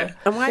car door? Yeah.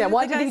 And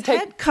why did his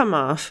head come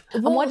off?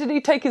 And why did he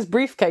take his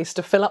briefcase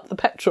to fill up the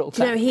petrol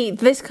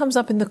tank? This comes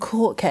up in the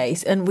court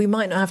case, and we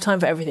might not have time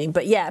for everything.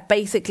 But yeah,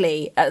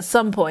 basically, at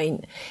some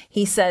point,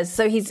 he says,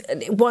 so he's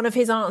one of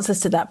his answers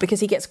to that,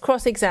 because he gets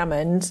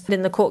cross-examined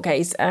in the court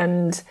case,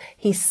 and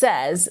he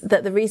says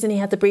that the reason he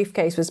had the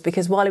briefcase was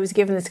because while he was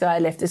giving this guy a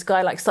lift, this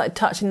guy started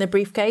touching the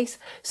briefcase.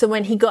 So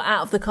when he got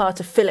out of the car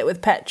to fill it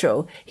with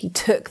petrol, he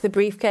took the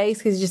briefcase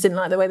because he just didn't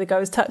like the way the guy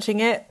was touching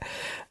it.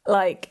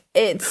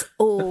 It's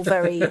all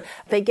very...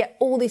 They get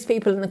all these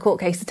people in the court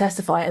case to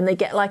testify, and they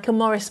get a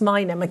Morris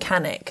Minor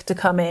mechanic to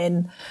come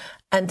in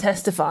and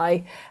testify,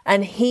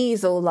 and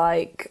he's all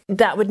like,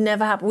 that would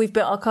never happen. We've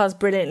built our cars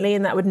brilliantly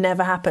and that would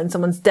never happen.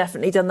 Someone's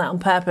definitely done that on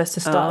purpose to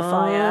start a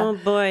fire. Oh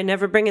boy,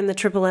 never bring in the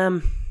Triple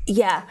M.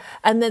 Yeah,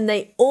 and then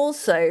they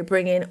also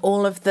bring in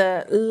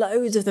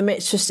loads of the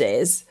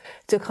mistresses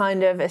to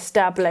kind of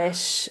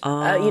establish,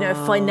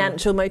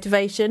 financial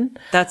motivation.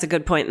 That's a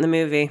good point in the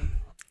movie.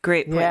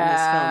 Great point in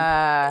this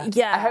film.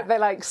 Yeah. I hope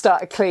they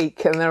start a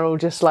clique and they're all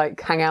just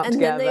hang out and together. And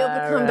then they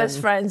all become best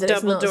friends and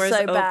double it's not doors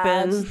so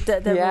bad open.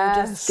 that they're all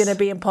just going to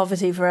be in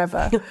poverty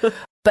forever.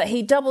 But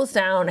he doubles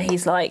down.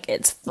 He's like,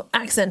 it's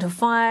accidental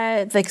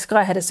fire. This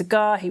guy had a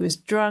cigar. He was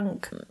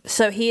drunk.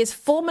 So he is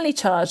formally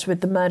charged with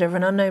the murder of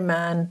an unknown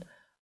man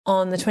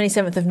on the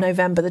 27th of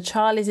November. The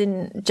trial is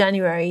in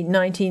January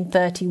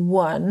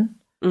 1931.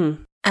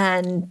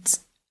 And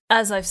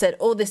as I've said,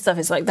 all this stuff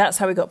is that's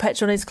how he got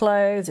petrol on his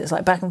clothes. It's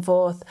back and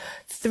forth.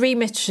 3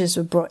 mistresses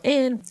were brought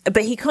in,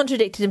 but he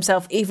contradicted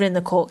himself even in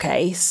the court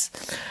case.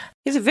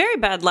 He's a very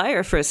bad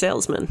liar for a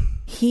salesman.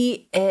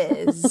 He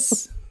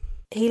is.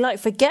 He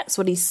forgets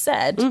what he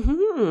said.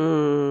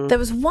 Mm-hmm. There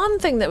was one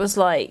thing that was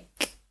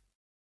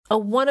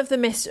one of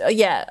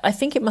the I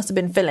think it must have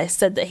been Phyllis,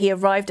 said that he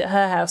arrived at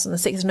her house on the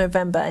 6th of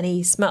November and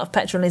he smelt of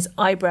petrol and his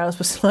eyebrows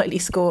were slightly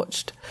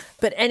scorched.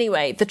 But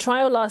anyway, the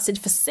trial lasted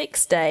for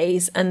 6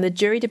 days and the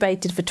jury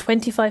debated for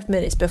 25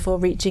 minutes before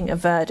reaching a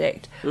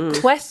verdict.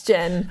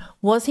 Question,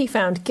 was he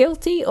found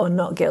guilty or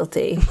not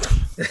guilty?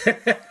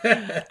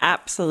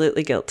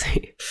 Absolutely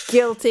guilty.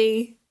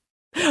 Guilty.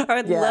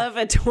 I'd love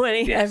a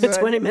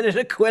 20-minute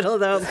acquittal,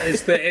 though.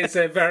 It's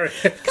a very...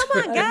 Come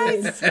on,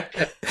 guys.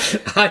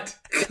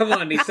 Come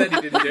on, he said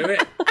he didn't do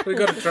it. We've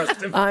got to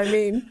trust him. I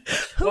mean...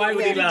 Why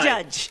would he lie?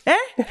 Judge,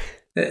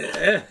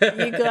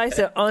 You guys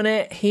are on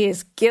it. He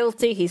is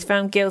guilty. He's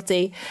found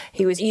guilty.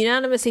 He was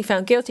unanimously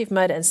found guilty of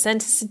murder and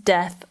sentenced to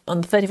death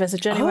on the 31st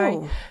of January.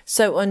 Oh.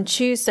 So on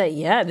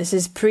Tuesday, this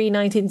is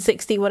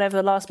pre-1960, whatever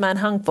the last man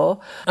hung for.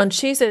 On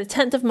Tuesday, the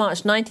 10th of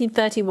March,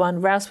 1931,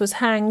 Rouse was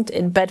hanged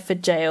in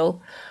Bedford Jail.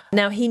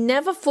 Now, he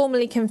never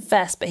formally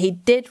confessed, but he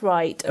did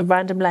write a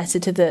random letter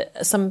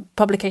to some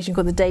publication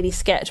called the Daily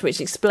Sketch, which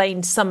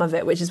explained some of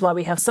it, which is why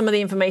we have some of the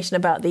information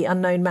about the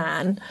unknown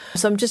man.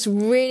 So I'm just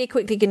really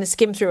quickly going to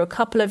skim through a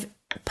couple of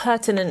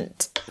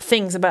pertinent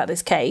things about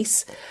this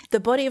case. The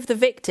body of the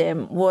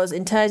victim was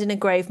interred in a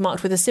grave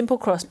marked with a simple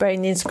cross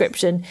bearing the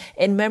inscription,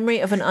 "In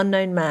memory of an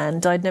unknown man,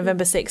 died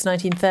November 6,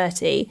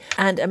 1930,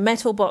 and a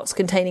metal box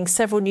containing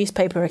several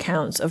newspaper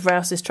accounts of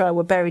Rouse's trial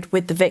were buried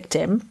with the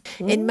victim.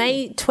 In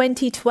May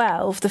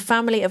 2012, the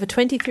family of a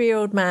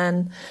 23-year-old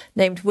man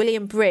named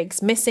William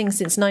Briggs, missing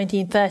since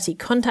 1930,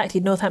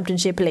 contacted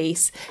Northamptonshire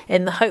Police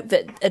in the hope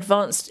that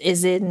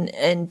advances in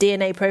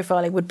DNA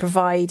profiling would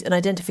provide an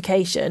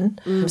identification.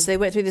 So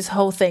they went through this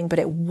whole thing, but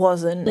it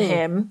wasn't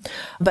him.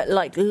 But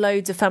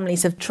loads of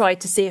families have tried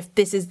to see if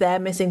this is their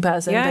missing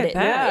person, but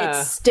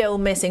it's still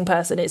missing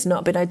person. It's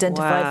not been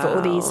identified for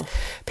all these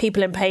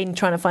people in pain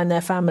trying to find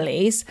their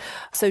families.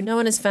 So no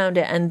one has found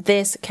it, and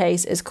this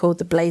case is called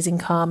the Blazing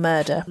Car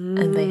Murder,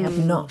 and they have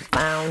not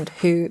found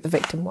who the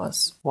victim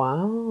was.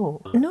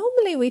 Wow.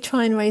 Normally we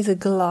try and raise a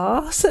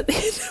glass at the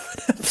end of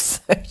an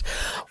episode.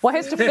 Well,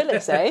 here's to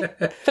Phyllis,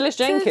 Phyllis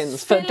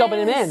Jenkins for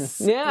dobbing him in.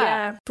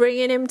 Yeah.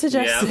 Bringing him to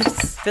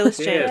justice. Phyllis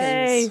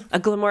Jenkins. A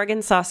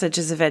Glamorgan sausage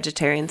is a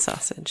vegetarian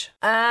sausage.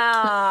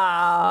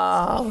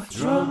 Oh.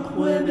 Drunk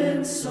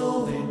women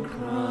solving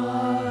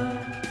crime.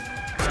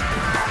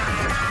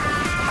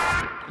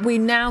 We're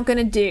now going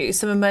to do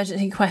some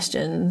emergency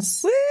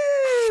questions. Woo!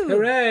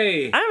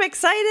 Hooray! I'm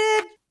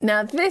excited.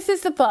 Now, this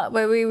is the part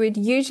where we would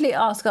usually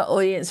ask our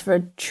audience for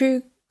a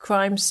true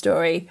crime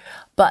story,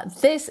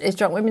 but this is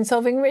Drunk Women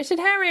Solving Richard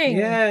Herring.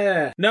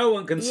 Yeah. No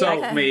one can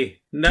solve me.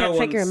 Can't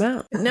figure him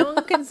out. No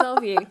one can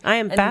solve you. I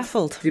am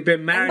baffled. You've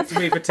been married to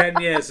me for 10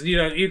 years and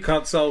you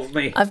can't solve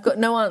me. I've got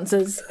no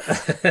answers.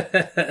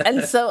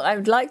 And so I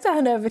would like to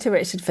hand over to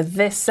Richard for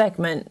this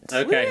segment.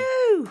 Okay.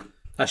 Woo!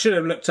 I should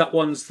have looked up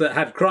ones that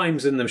had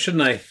crimes in them,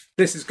 shouldn't I?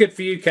 This is good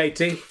for you,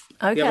 Katie.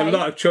 Okay. You have a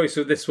lot of choice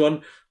with this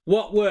one.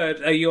 What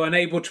word are you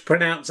unable to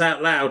pronounce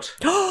out loud?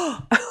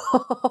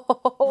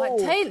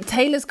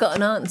 Taylor's got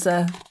an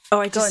answer.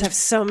 Oh, I just have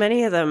so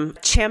many of them.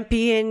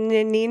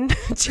 Championing.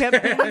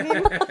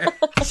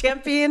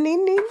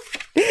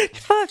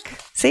 Fuck.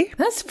 See?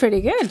 That's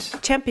pretty good.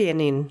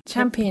 Championing.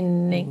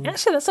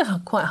 Actually, that's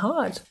quite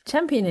hard.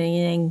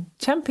 Championing.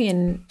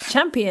 Championing.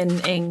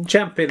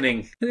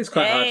 It is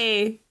quite hard.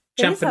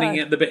 Championing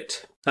at the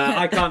bit.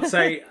 I can't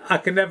say, I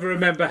can never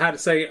remember how to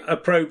say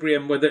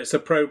opprobrium, whether it's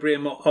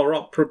opprobrium or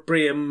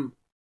opprobrium.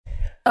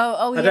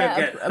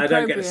 I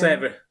don't get to say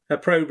it.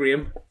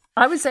 Opprobrium.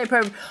 I would say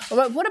opprobrium.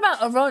 What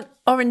about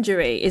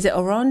orangery? Is it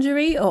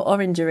orangery or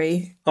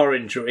orangery?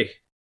 Orangery.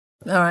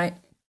 All right.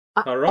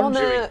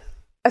 Orangery. On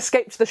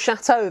Escape to the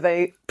Chateau,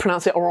 they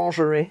pronounce it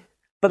orangerie,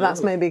 but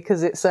that's maybe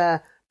because it's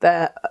they're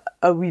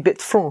a wee bit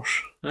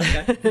French.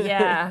 Okay.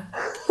 Yeah.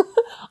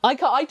 I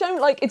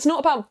don't like, it's not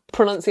about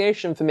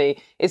pronunciation for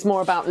me, it's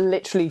more about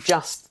literally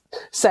just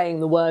saying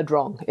the word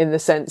wrong, in the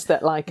sense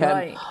that right.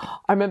 I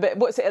remember,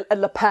 what's it, a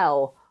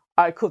lapel,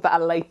 I called that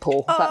a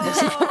lapel. Oh,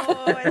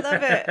 I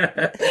love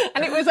it.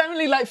 And it was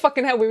only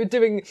fucking hell,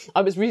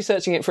 I was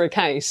researching it for a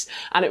case,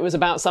 and it was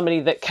about somebody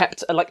that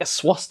kept a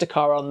swastika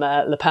on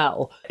their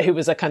lapel, who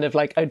was a kind of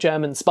a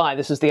German spy.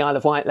 This was the Isle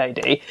of Wight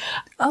lady.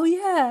 Oh,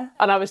 yeah.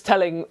 And I was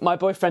telling my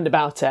boyfriend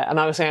about it, and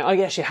I was saying, oh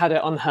yeah, she had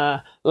it on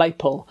her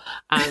lapel.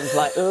 And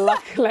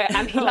luckily,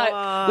 and he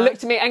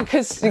looked at me, and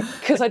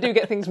because I do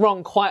get things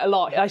wrong quite a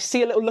lot, I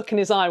see a little look in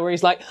his eye where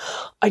he's like,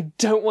 I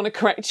don't want to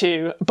correct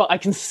you, but I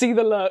can see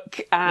the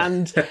look, and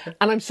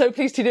I'm so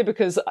pleased he did,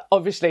 because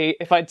obviously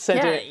if I'd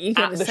said it you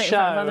get at the say it in show,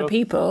 front of other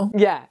people.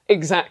 Yeah,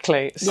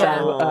 exactly. So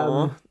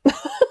I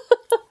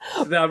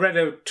read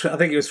I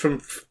think it was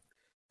from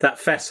that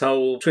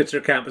Fesshole Twitter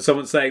account, but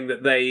someone saying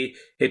that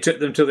it took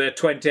them till they're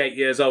 28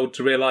 years old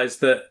to realise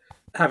that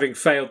having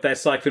failed their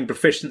cycling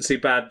proficiency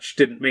badge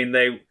didn't mean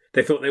they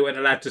they thought they weren't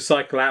allowed to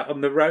cycle out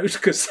on the road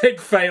because they'd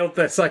failed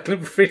their cycling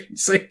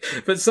proficiency.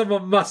 But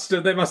someone must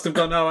have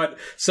gone, oh,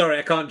 sorry,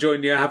 I can't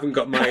join you, I haven't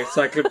got my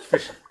cycling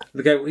proficiency.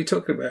 They go, what are you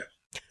talking about?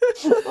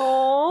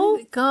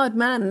 Oh God,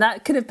 man,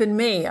 that could have been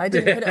me. I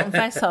didn't put it on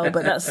Fesshole,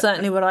 but that's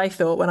certainly what I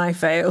thought when I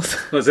failed.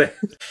 Was it?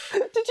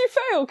 Did you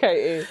fail,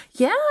 Katie?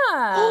 Yeah.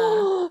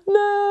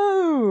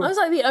 No. I was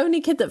like the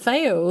only kid that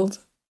failed.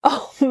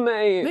 Oh,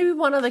 mate. Maybe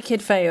one other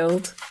kid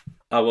failed.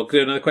 I will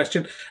do another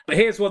question.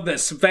 Here's one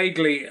that's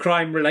vaguely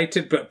crime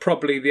related, but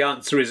probably the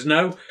answer is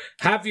no.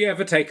 Have you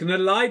ever taken a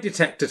lie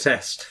detector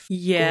test?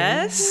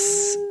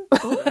 Yes.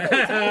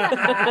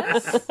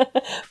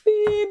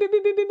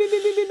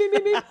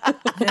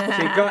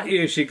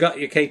 She got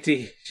you,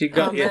 Katie. She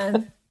got you.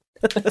 Man.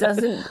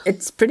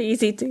 It's pretty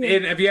easy to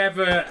get. Have you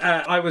ever?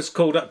 I was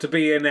called up to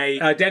be in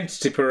a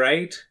identity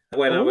parade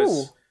when I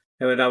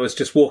was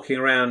just walking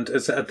around.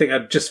 I think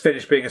I'd just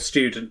finished being a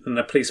student, and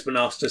a policeman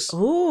asked us.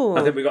 Ooh.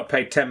 I think we got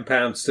paid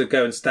 £10 to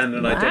go and stand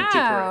in an identity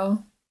parade,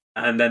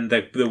 and then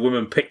the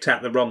woman picked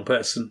out the wrong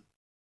person.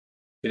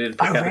 She didn't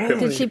pick out the criminal.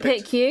 Did she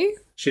pick you?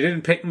 She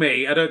didn't pick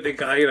me. I don't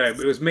think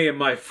it was me and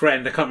my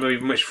friend. I can't remember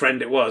even which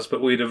friend it was,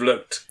 but we'd have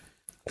looked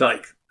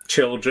like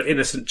children,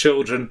 innocent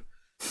children.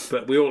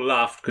 But we all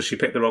laughed because she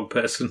picked the wrong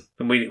person,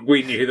 and we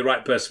knew who the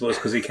right person was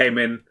because he came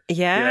in,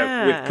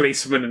 with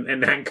policemen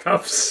in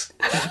handcuffs,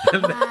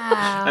 and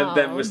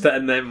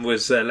then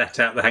was let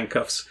out the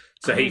handcuffs.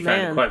 So he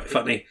found it quite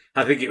funny.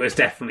 I think it was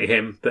definitely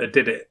him that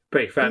did it,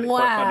 but he found it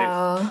quite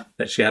funny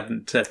that she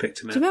hadn't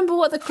picked him out. Do you remember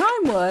what the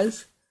crime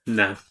was?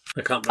 No,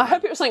 I can't remember. I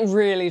hope it was something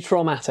really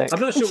traumatic.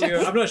 I'm not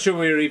sure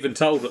we were even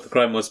told what the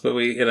crime was, but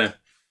we,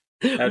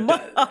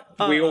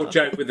 we all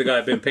joked with the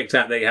guy being picked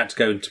out that he had to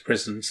go into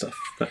prison and stuff.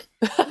 But,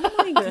 Oh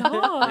my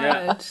God.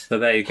 yeah, so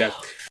there you go.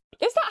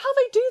 Is that how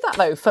they do that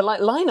though? For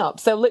like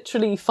lineups, they'll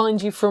literally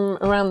find you from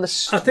around the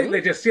street. I think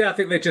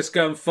they just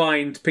go and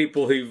find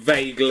people who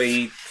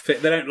vaguely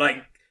fit. They don't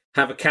like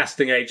have a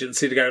casting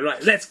agency to go,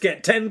 right, let's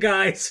get 10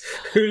 guys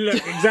who look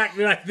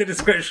exactly like the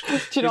description.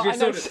 Do you know,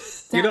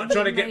 you're not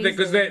trying to get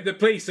because the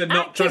police are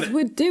not trying to.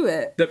 Would do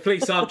it. The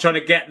police aren't trying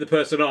to get the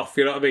person off.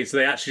 You know what I mean? So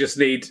they actually just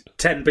need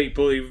 10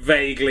 people who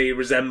vaguely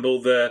resemble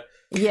the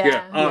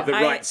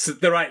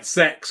right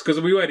sex,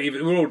 because we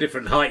we're all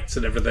different heights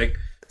and everything.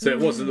 So it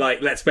wasn't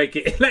like let's make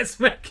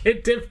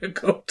it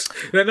difficult.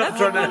 They're not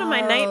trying to. One of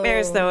my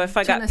nightmares, though, if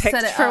I got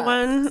picked for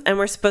one and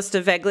we're supposed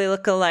to vaguely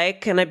look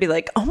alike, and I'd be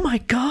like, "Oh my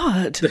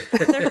God,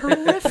 they're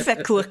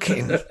horrific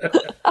looking."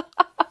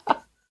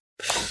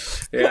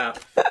 Yeah.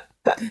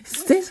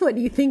 Is this what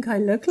you think I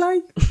look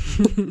like?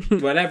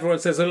 Well, everyone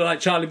says I look like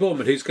Charlie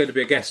Boorman, who's going to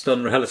be a guest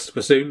on Rahelis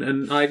Bassoon,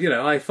 and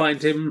I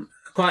find him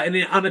quite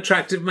an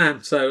unattractive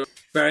man. So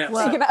very upset.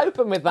 Well, you're going to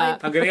open with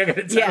that. I'm going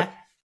to tell. Yeah.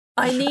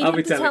 I need him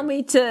to tell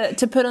me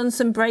to put on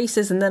some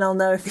braces, and then I'll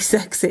know if he's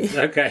sexy.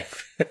 Okay.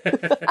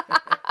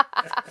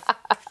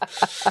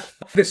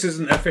 This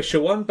isn't an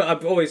official one, but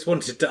I've always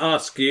wanted to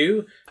ask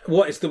you,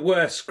 what is the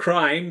worst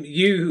crime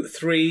you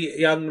 3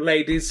 young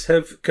ladies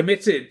have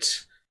committed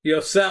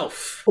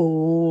yourself?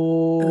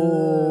 Oh,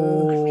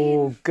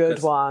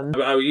 good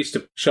one. I used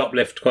to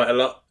shoplift quite a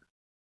lot.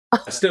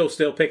 I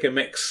still pick and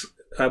mix.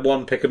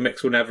 One pick and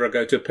mix whenever I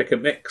go to a pick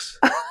and mix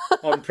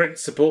on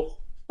principle.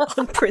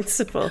 On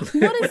principle.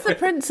 What is the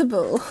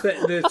principle?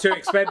 They're too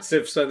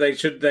expensive, so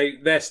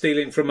they're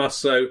stealing from us.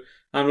 So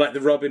I'm like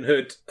the Robin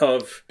Hood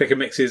of pick and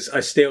mixes.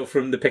 I steal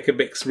from the pick and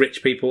mix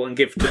rich people and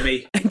give to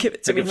me. And give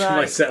it to me. To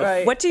myself.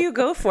 Right. What do you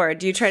go for?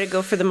 Do you try to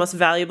go for the most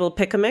valuable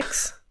pick a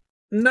mix?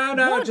 No,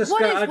 that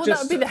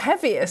would be the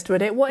heaviest,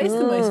 would it? What is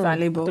the most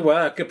valuable?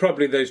 Well,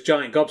 probably those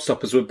giant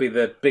gobstoppers would be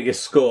the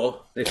biggest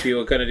score if you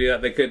were going to do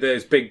that.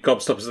 Those big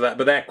gobstoppers of that,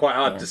 but they're quite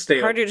hard to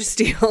steal. Harder to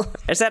steal.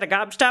 Is that a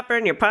gobstopper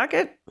in your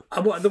pocket?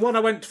 The one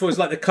I went for was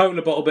like the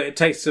cola bottle, but it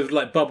tastes of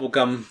like bubble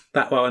gum.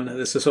 That one,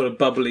 it's a sort of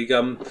bubbly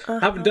gum. I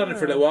haven't done it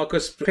for a little while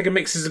because pick and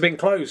mixes have been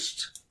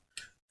closed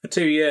for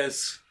 2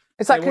 years.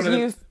 Is that because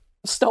you've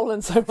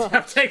stolen so much?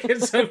 I've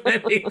taken so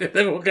many that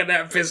they're all going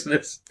out of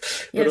business.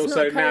 Yeah, but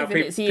also now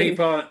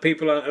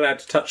people aren't allowed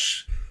to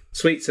touch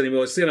sweets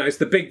anymore. It's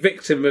the big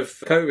victim of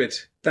COVID.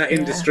 That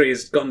industry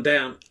has gone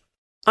down.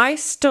 I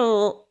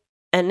stole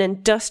an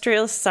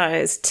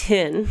industrial-sized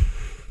tin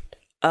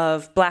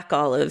of black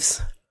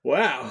olives.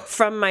 Wow.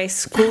 From my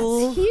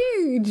school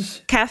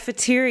huge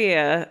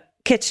cafeteria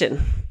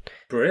kitchen.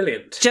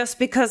 Brilliant. Just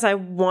because I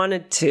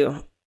wanted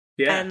to.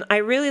 Yeah. And I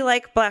really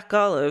like black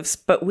olives,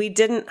 but we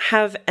didn't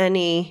have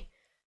any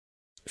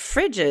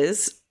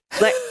fridges.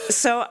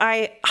 So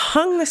I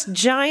hung this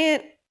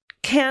giant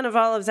can of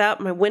olives out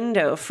my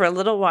window for a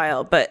little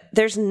while, but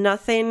there's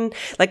nothing,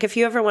 like if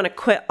you ever want to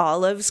quit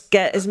olives,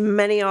 get as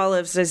many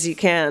olives as you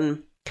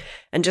can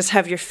and just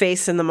have your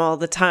face in them all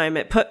the time.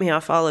 It put me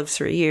off olives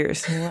for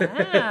years.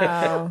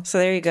 Wow. So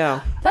there you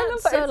go.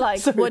 That's so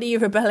like, what are you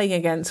rebelling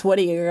against? What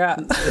are you at?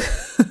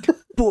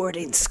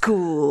 Boarding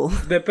school.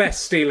 The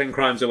best stealing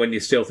crimes are when you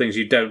steal things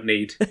you don't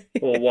need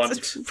or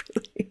want.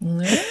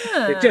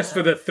 Yeah. Just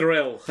for the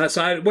thrill.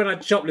 When I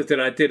shoplifted,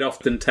 I did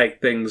often take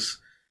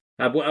things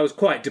I was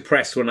quite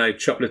depressed when I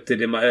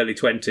shoplifted in my early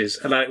 20s,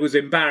 and it was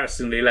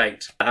embarrassingly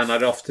late, and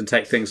I'd often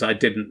take things I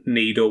didn't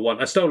need or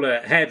want. I stole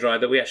a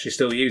hairdryer that we actually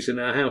still use in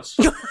our house.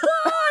 What?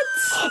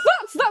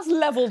 That's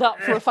levelled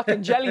up for a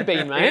fucking jelly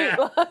bean, mate.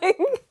 Yeah.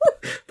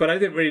 But I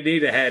didn't really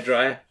need a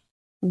hairdryer.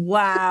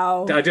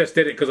 Wow. I just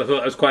did it because I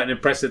thought it was quite an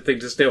impressive thing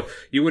to steal.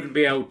 You wouldn't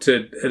be able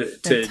to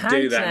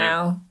do that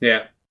now.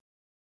 Yeah.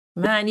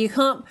 Man, you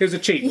can't... It was a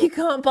cheat. You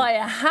can't buy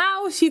a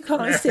house, you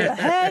can't steal a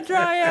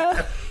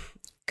hairdryer.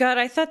 God,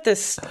 I thought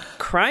this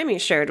crime you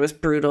shared was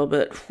brutal,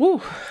 but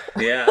whew.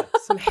 Yeah.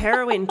 Some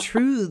harrowing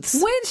truths.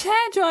 Which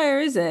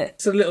hairdryer is it?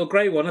 It's a little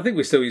grey one. I think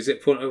we still use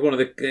it for one of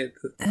the...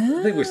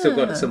 I think we've still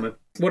got it somewhere.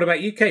 What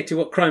about you, Katie?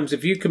 What crimes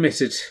have you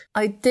committed?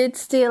 I did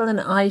steal an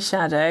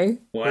eyeshadow.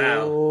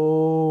 Wow.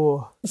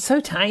 Oh. So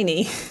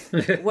tiny.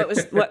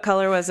 What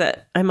colour was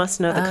it? I must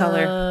know the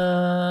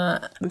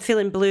colour. I'm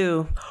feeling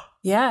blue.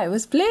 Yeah, it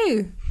was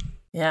blue.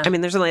 Yeah. I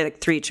mean, there's only like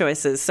 3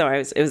 choices, so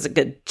it was a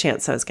good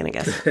chance I was going to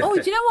guess. Oh,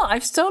 do you know what?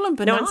 I've stolen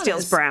bananas. No one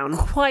steals brown.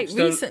 Quite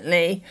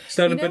recently.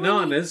 Stolen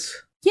bananas?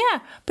 Yeah,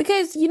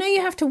 because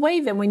you have to weigh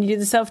them when you do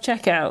the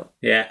self-checkout.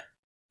 Yeah.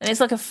 And it's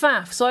like a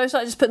faff. So I was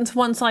like, just putting to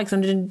one side because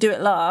I didn't do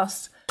it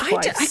last. I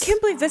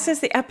can't believe this is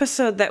the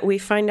episode that we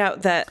find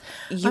out that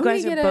you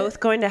guys are both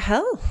going to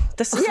hell.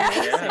 This is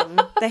amazing.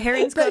 The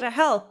herrings go to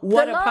hell.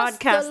 What a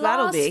podcast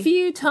that'll be. The last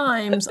few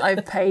times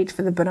I've paid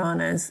for the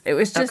bananas, it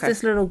was just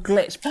this little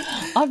glitch.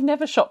 I've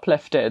never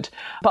shoplifted,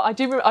 but I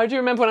do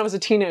remember when I was a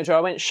teenager,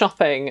 I went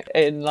shopping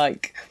in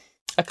like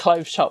a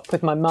clothes shop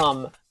with my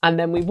mum, and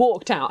then we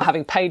walked out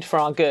having paid for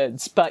our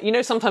goods. But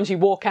sometimes you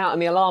walk out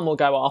and the alarm will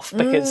go off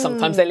because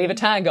sometimes they leave a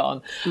tag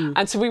on.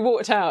 And so we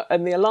walked out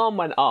and the alarm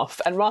went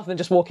off, and rather than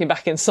just walking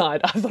back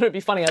inside, I thought it'd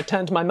be funny. I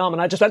turned to my mum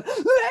and I just went, "Leg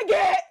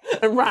it!"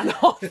 and ran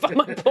off. And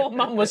my poor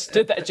mum was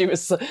stood there. She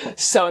was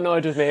so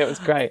annoyed with me. It was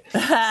great. So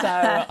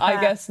I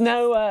guess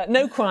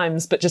no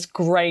crimes, but just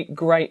great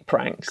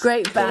pranks.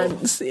 Great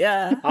bands,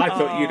 yeah. I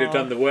thought you'd have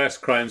done the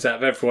worst crimes out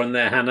of everyone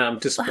there, Hannah. I'm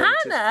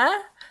disappointed.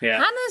 Hannah? Yeah.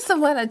 Hannah's the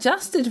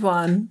well-adjusted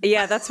one.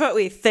 Yeah, that's what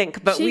we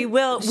think, but we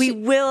will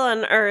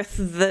unearth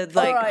the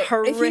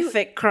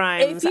horrific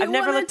crimes. I've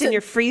never looked in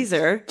your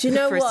freezer. Do you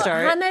know for what? A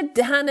start.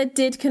 Hannah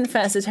did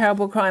confess a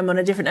terrible crime on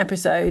a different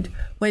episode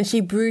when she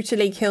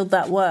brutally killed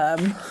that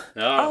worm.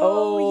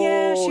 Oh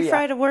yeah, she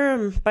fried a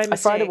worm by mistake. I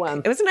fried a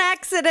worm. It was an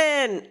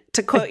accident,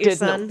 to quote your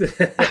son.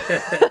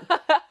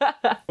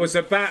 I was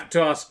about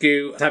to ask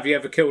you, have you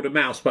ever killed a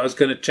mouse? But I was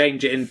going to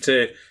change it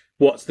into,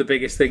 what's the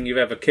biggest thing you've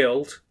ever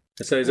killed?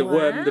 So is a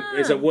worm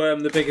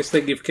the biggest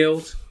thing you've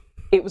killed?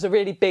 It was a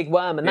really big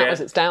worm, and that was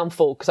its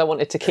downfall because I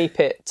wanted to keep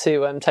it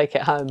to take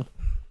it home.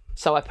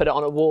 So I put it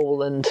on a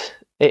wall, and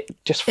it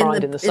just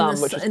fried in the sun,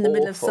 which was in the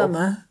middle of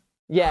summer.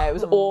 Yeah, it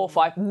was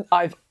awful.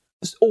 I've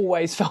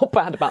always felt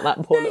bad about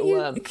that poor little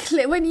worm.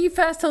 When you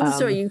first told the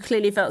story, you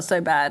clearly felt so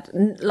bad.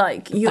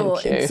 Like, you're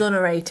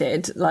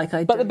exonerated.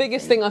 But the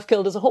biggest thing I've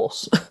killed is a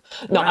horse.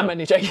 No, I'm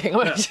only joking.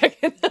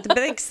 The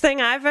biggest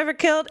thing I've ever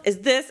killed is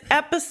this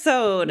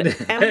episode.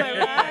 Am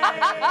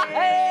I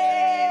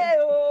right?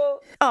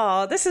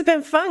 Oh, this has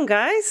been fun,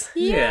 guys.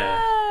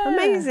 Yeah.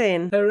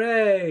 Amazing.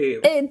 Hooray.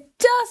 It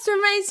just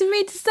remains for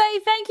me to say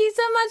thank you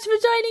so much for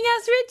joining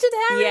us, Richard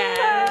Herring.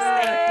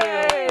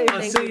 Yes, thank you.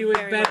 I'll see you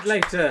in bed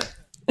later.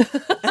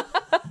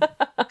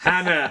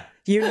 Hannah.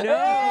 You know.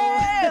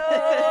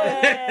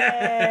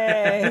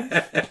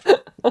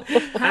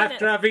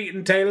 After I've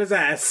eaten Taylor's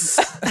ass.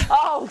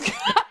 Oh,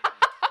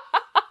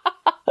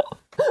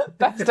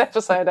 best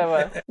episode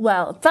ever.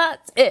 Well,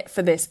 that's it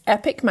for this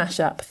epic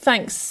mashup.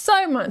 Thanks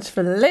so much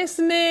for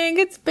listening.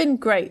 It's been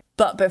great.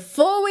 But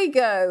before we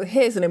go,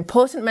 here's an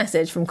important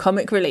message from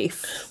Comic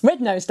Relief.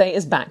 Red Nose Day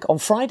is back on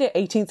Friday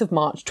 18th of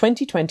March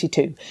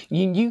 2022.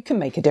 You can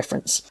make a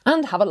difference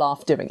and have a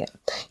laugh doing it.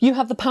 You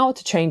have the power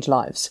to change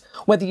lives.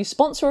 Whether you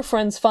sponsor a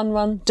friend's fun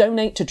run,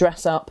 donate to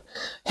dress up,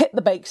 hit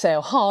the bake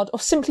sale hard, or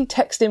simply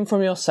text in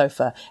from your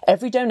sofa,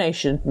 every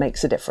donation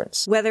makes a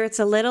difference. Whether it's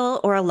a little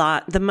or a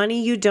lot, the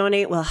money you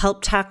donate will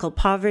help tackle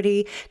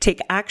poverty, take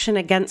action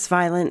against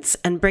violence,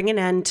 and bring an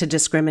end to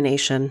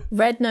discrimination.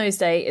 Red Nose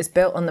Day is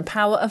built on the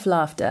power of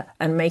laughter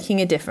and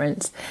making a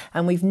difference,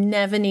 and we've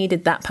never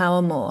needed that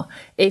power more.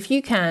 If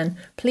you can,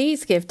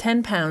 please give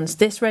 £10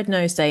 this Red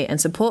Nose Day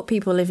and support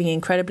people living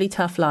incredibly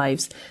tough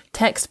lives.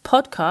 Text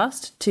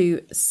podcast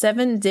to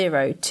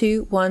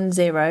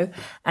 70210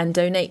 and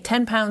donate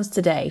 £10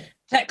 today.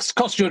 Text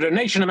costs your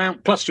donation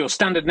amount plus your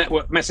standard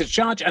network message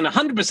charge, and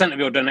 100% of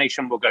your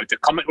donation will go to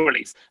Comic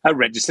Relief, a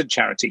registered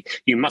charity.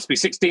 You must be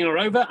 16 or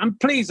over, and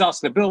please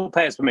ask the bill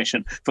payer's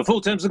permission. For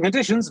full terms and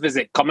conditions,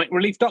 visit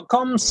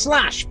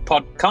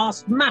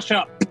comicrelief.com/podcast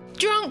mashup.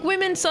 Drunk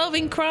Women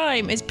Solving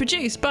Crime is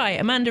produced by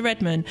Amanda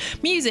Redman.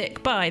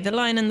 Music by The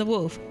Lion and the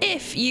Wolf.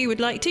 If you would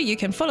like to, you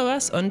can follow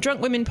us on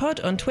Drunk Women Pod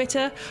on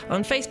Twitter.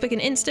 On Facebook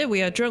and Insta,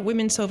 we are Drunk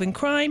Women Solving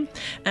Crime.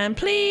 And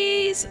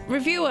please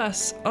review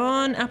us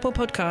on Apple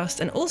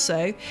Podcasts. And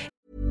also...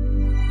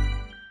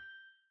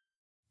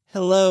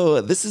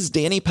 Hello, this is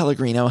Danny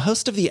Pellegrino,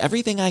 host of the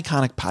Everything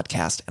Iconic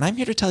podcast, and I'm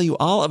here to tell you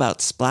all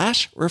about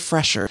Splash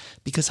Refresher,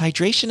 because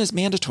hydration is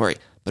mandatory,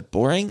 but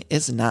boring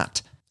is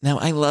not. Now,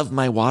 I love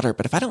my water,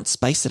 but if I don't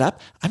spice it up,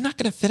 I'm not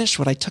going to finish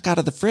what I took out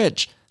of the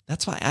fridge.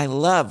 That's why I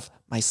love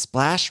my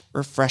Splash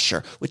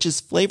Refresher, which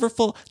is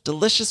flavorful,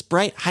 delicious,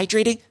 bright,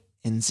 hydrating,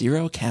 and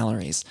 0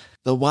 calories.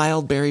 The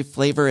wild berry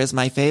flavor is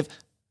my fave.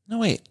 No,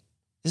 wait.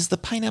 Is the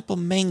pineapple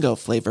mango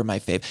flavor my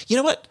fave? You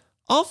know what?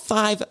 All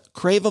 5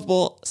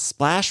 craveable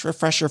Splash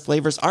Refresher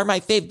flavors are my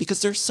fave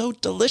because they're so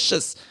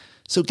delicious.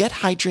 So get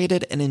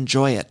hydrated and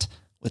enjoy it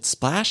with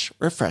Splash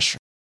Refresher.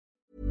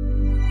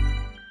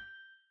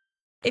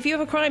 If you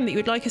have a crime that you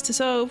would like us to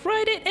solve,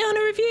 write it on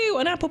a review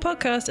on Apple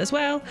Podcasts as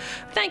well.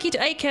 Thank you to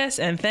ACAST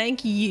and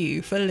thank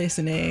you for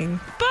listening.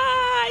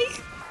 Bye!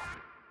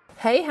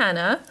 Hey,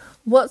 Hannah.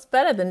 What's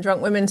better than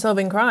drunk women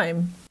solving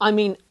crime? I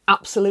mean,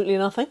 absolutely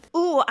nothing.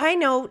 Ooh, I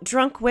know.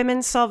 Drunk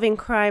Women Solving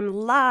Crime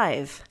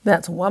Live.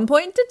 That's 1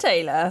 point to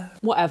Taylor.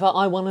 Whatever,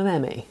 I won an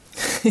Emmy.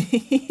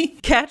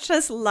 Catch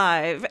us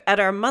live at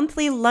our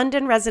monthly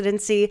London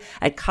residency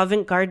at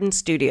Covent Garden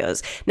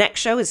Studios. Next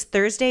show is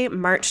Thursday,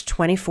 March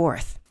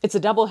 24th. It's a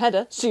double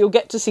header, so you'll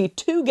get to see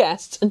 2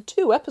 guests and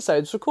 2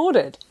 episodes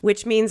recorded.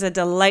 Which means a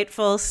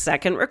delightful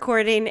second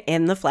recording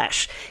in the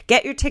flesh.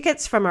 Get your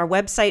tickets from our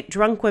website,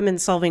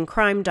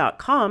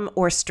 drunkwomensolvingcrime.com,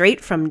 or straight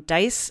from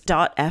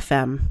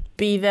dice.fm.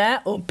 Be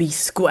there or be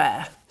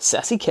square.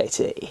 Sassy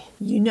Katie.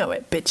 You know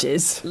it,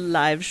 bitches.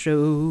 Live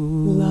show.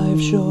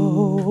 Live show.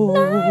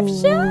 Live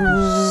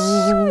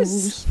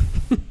shows.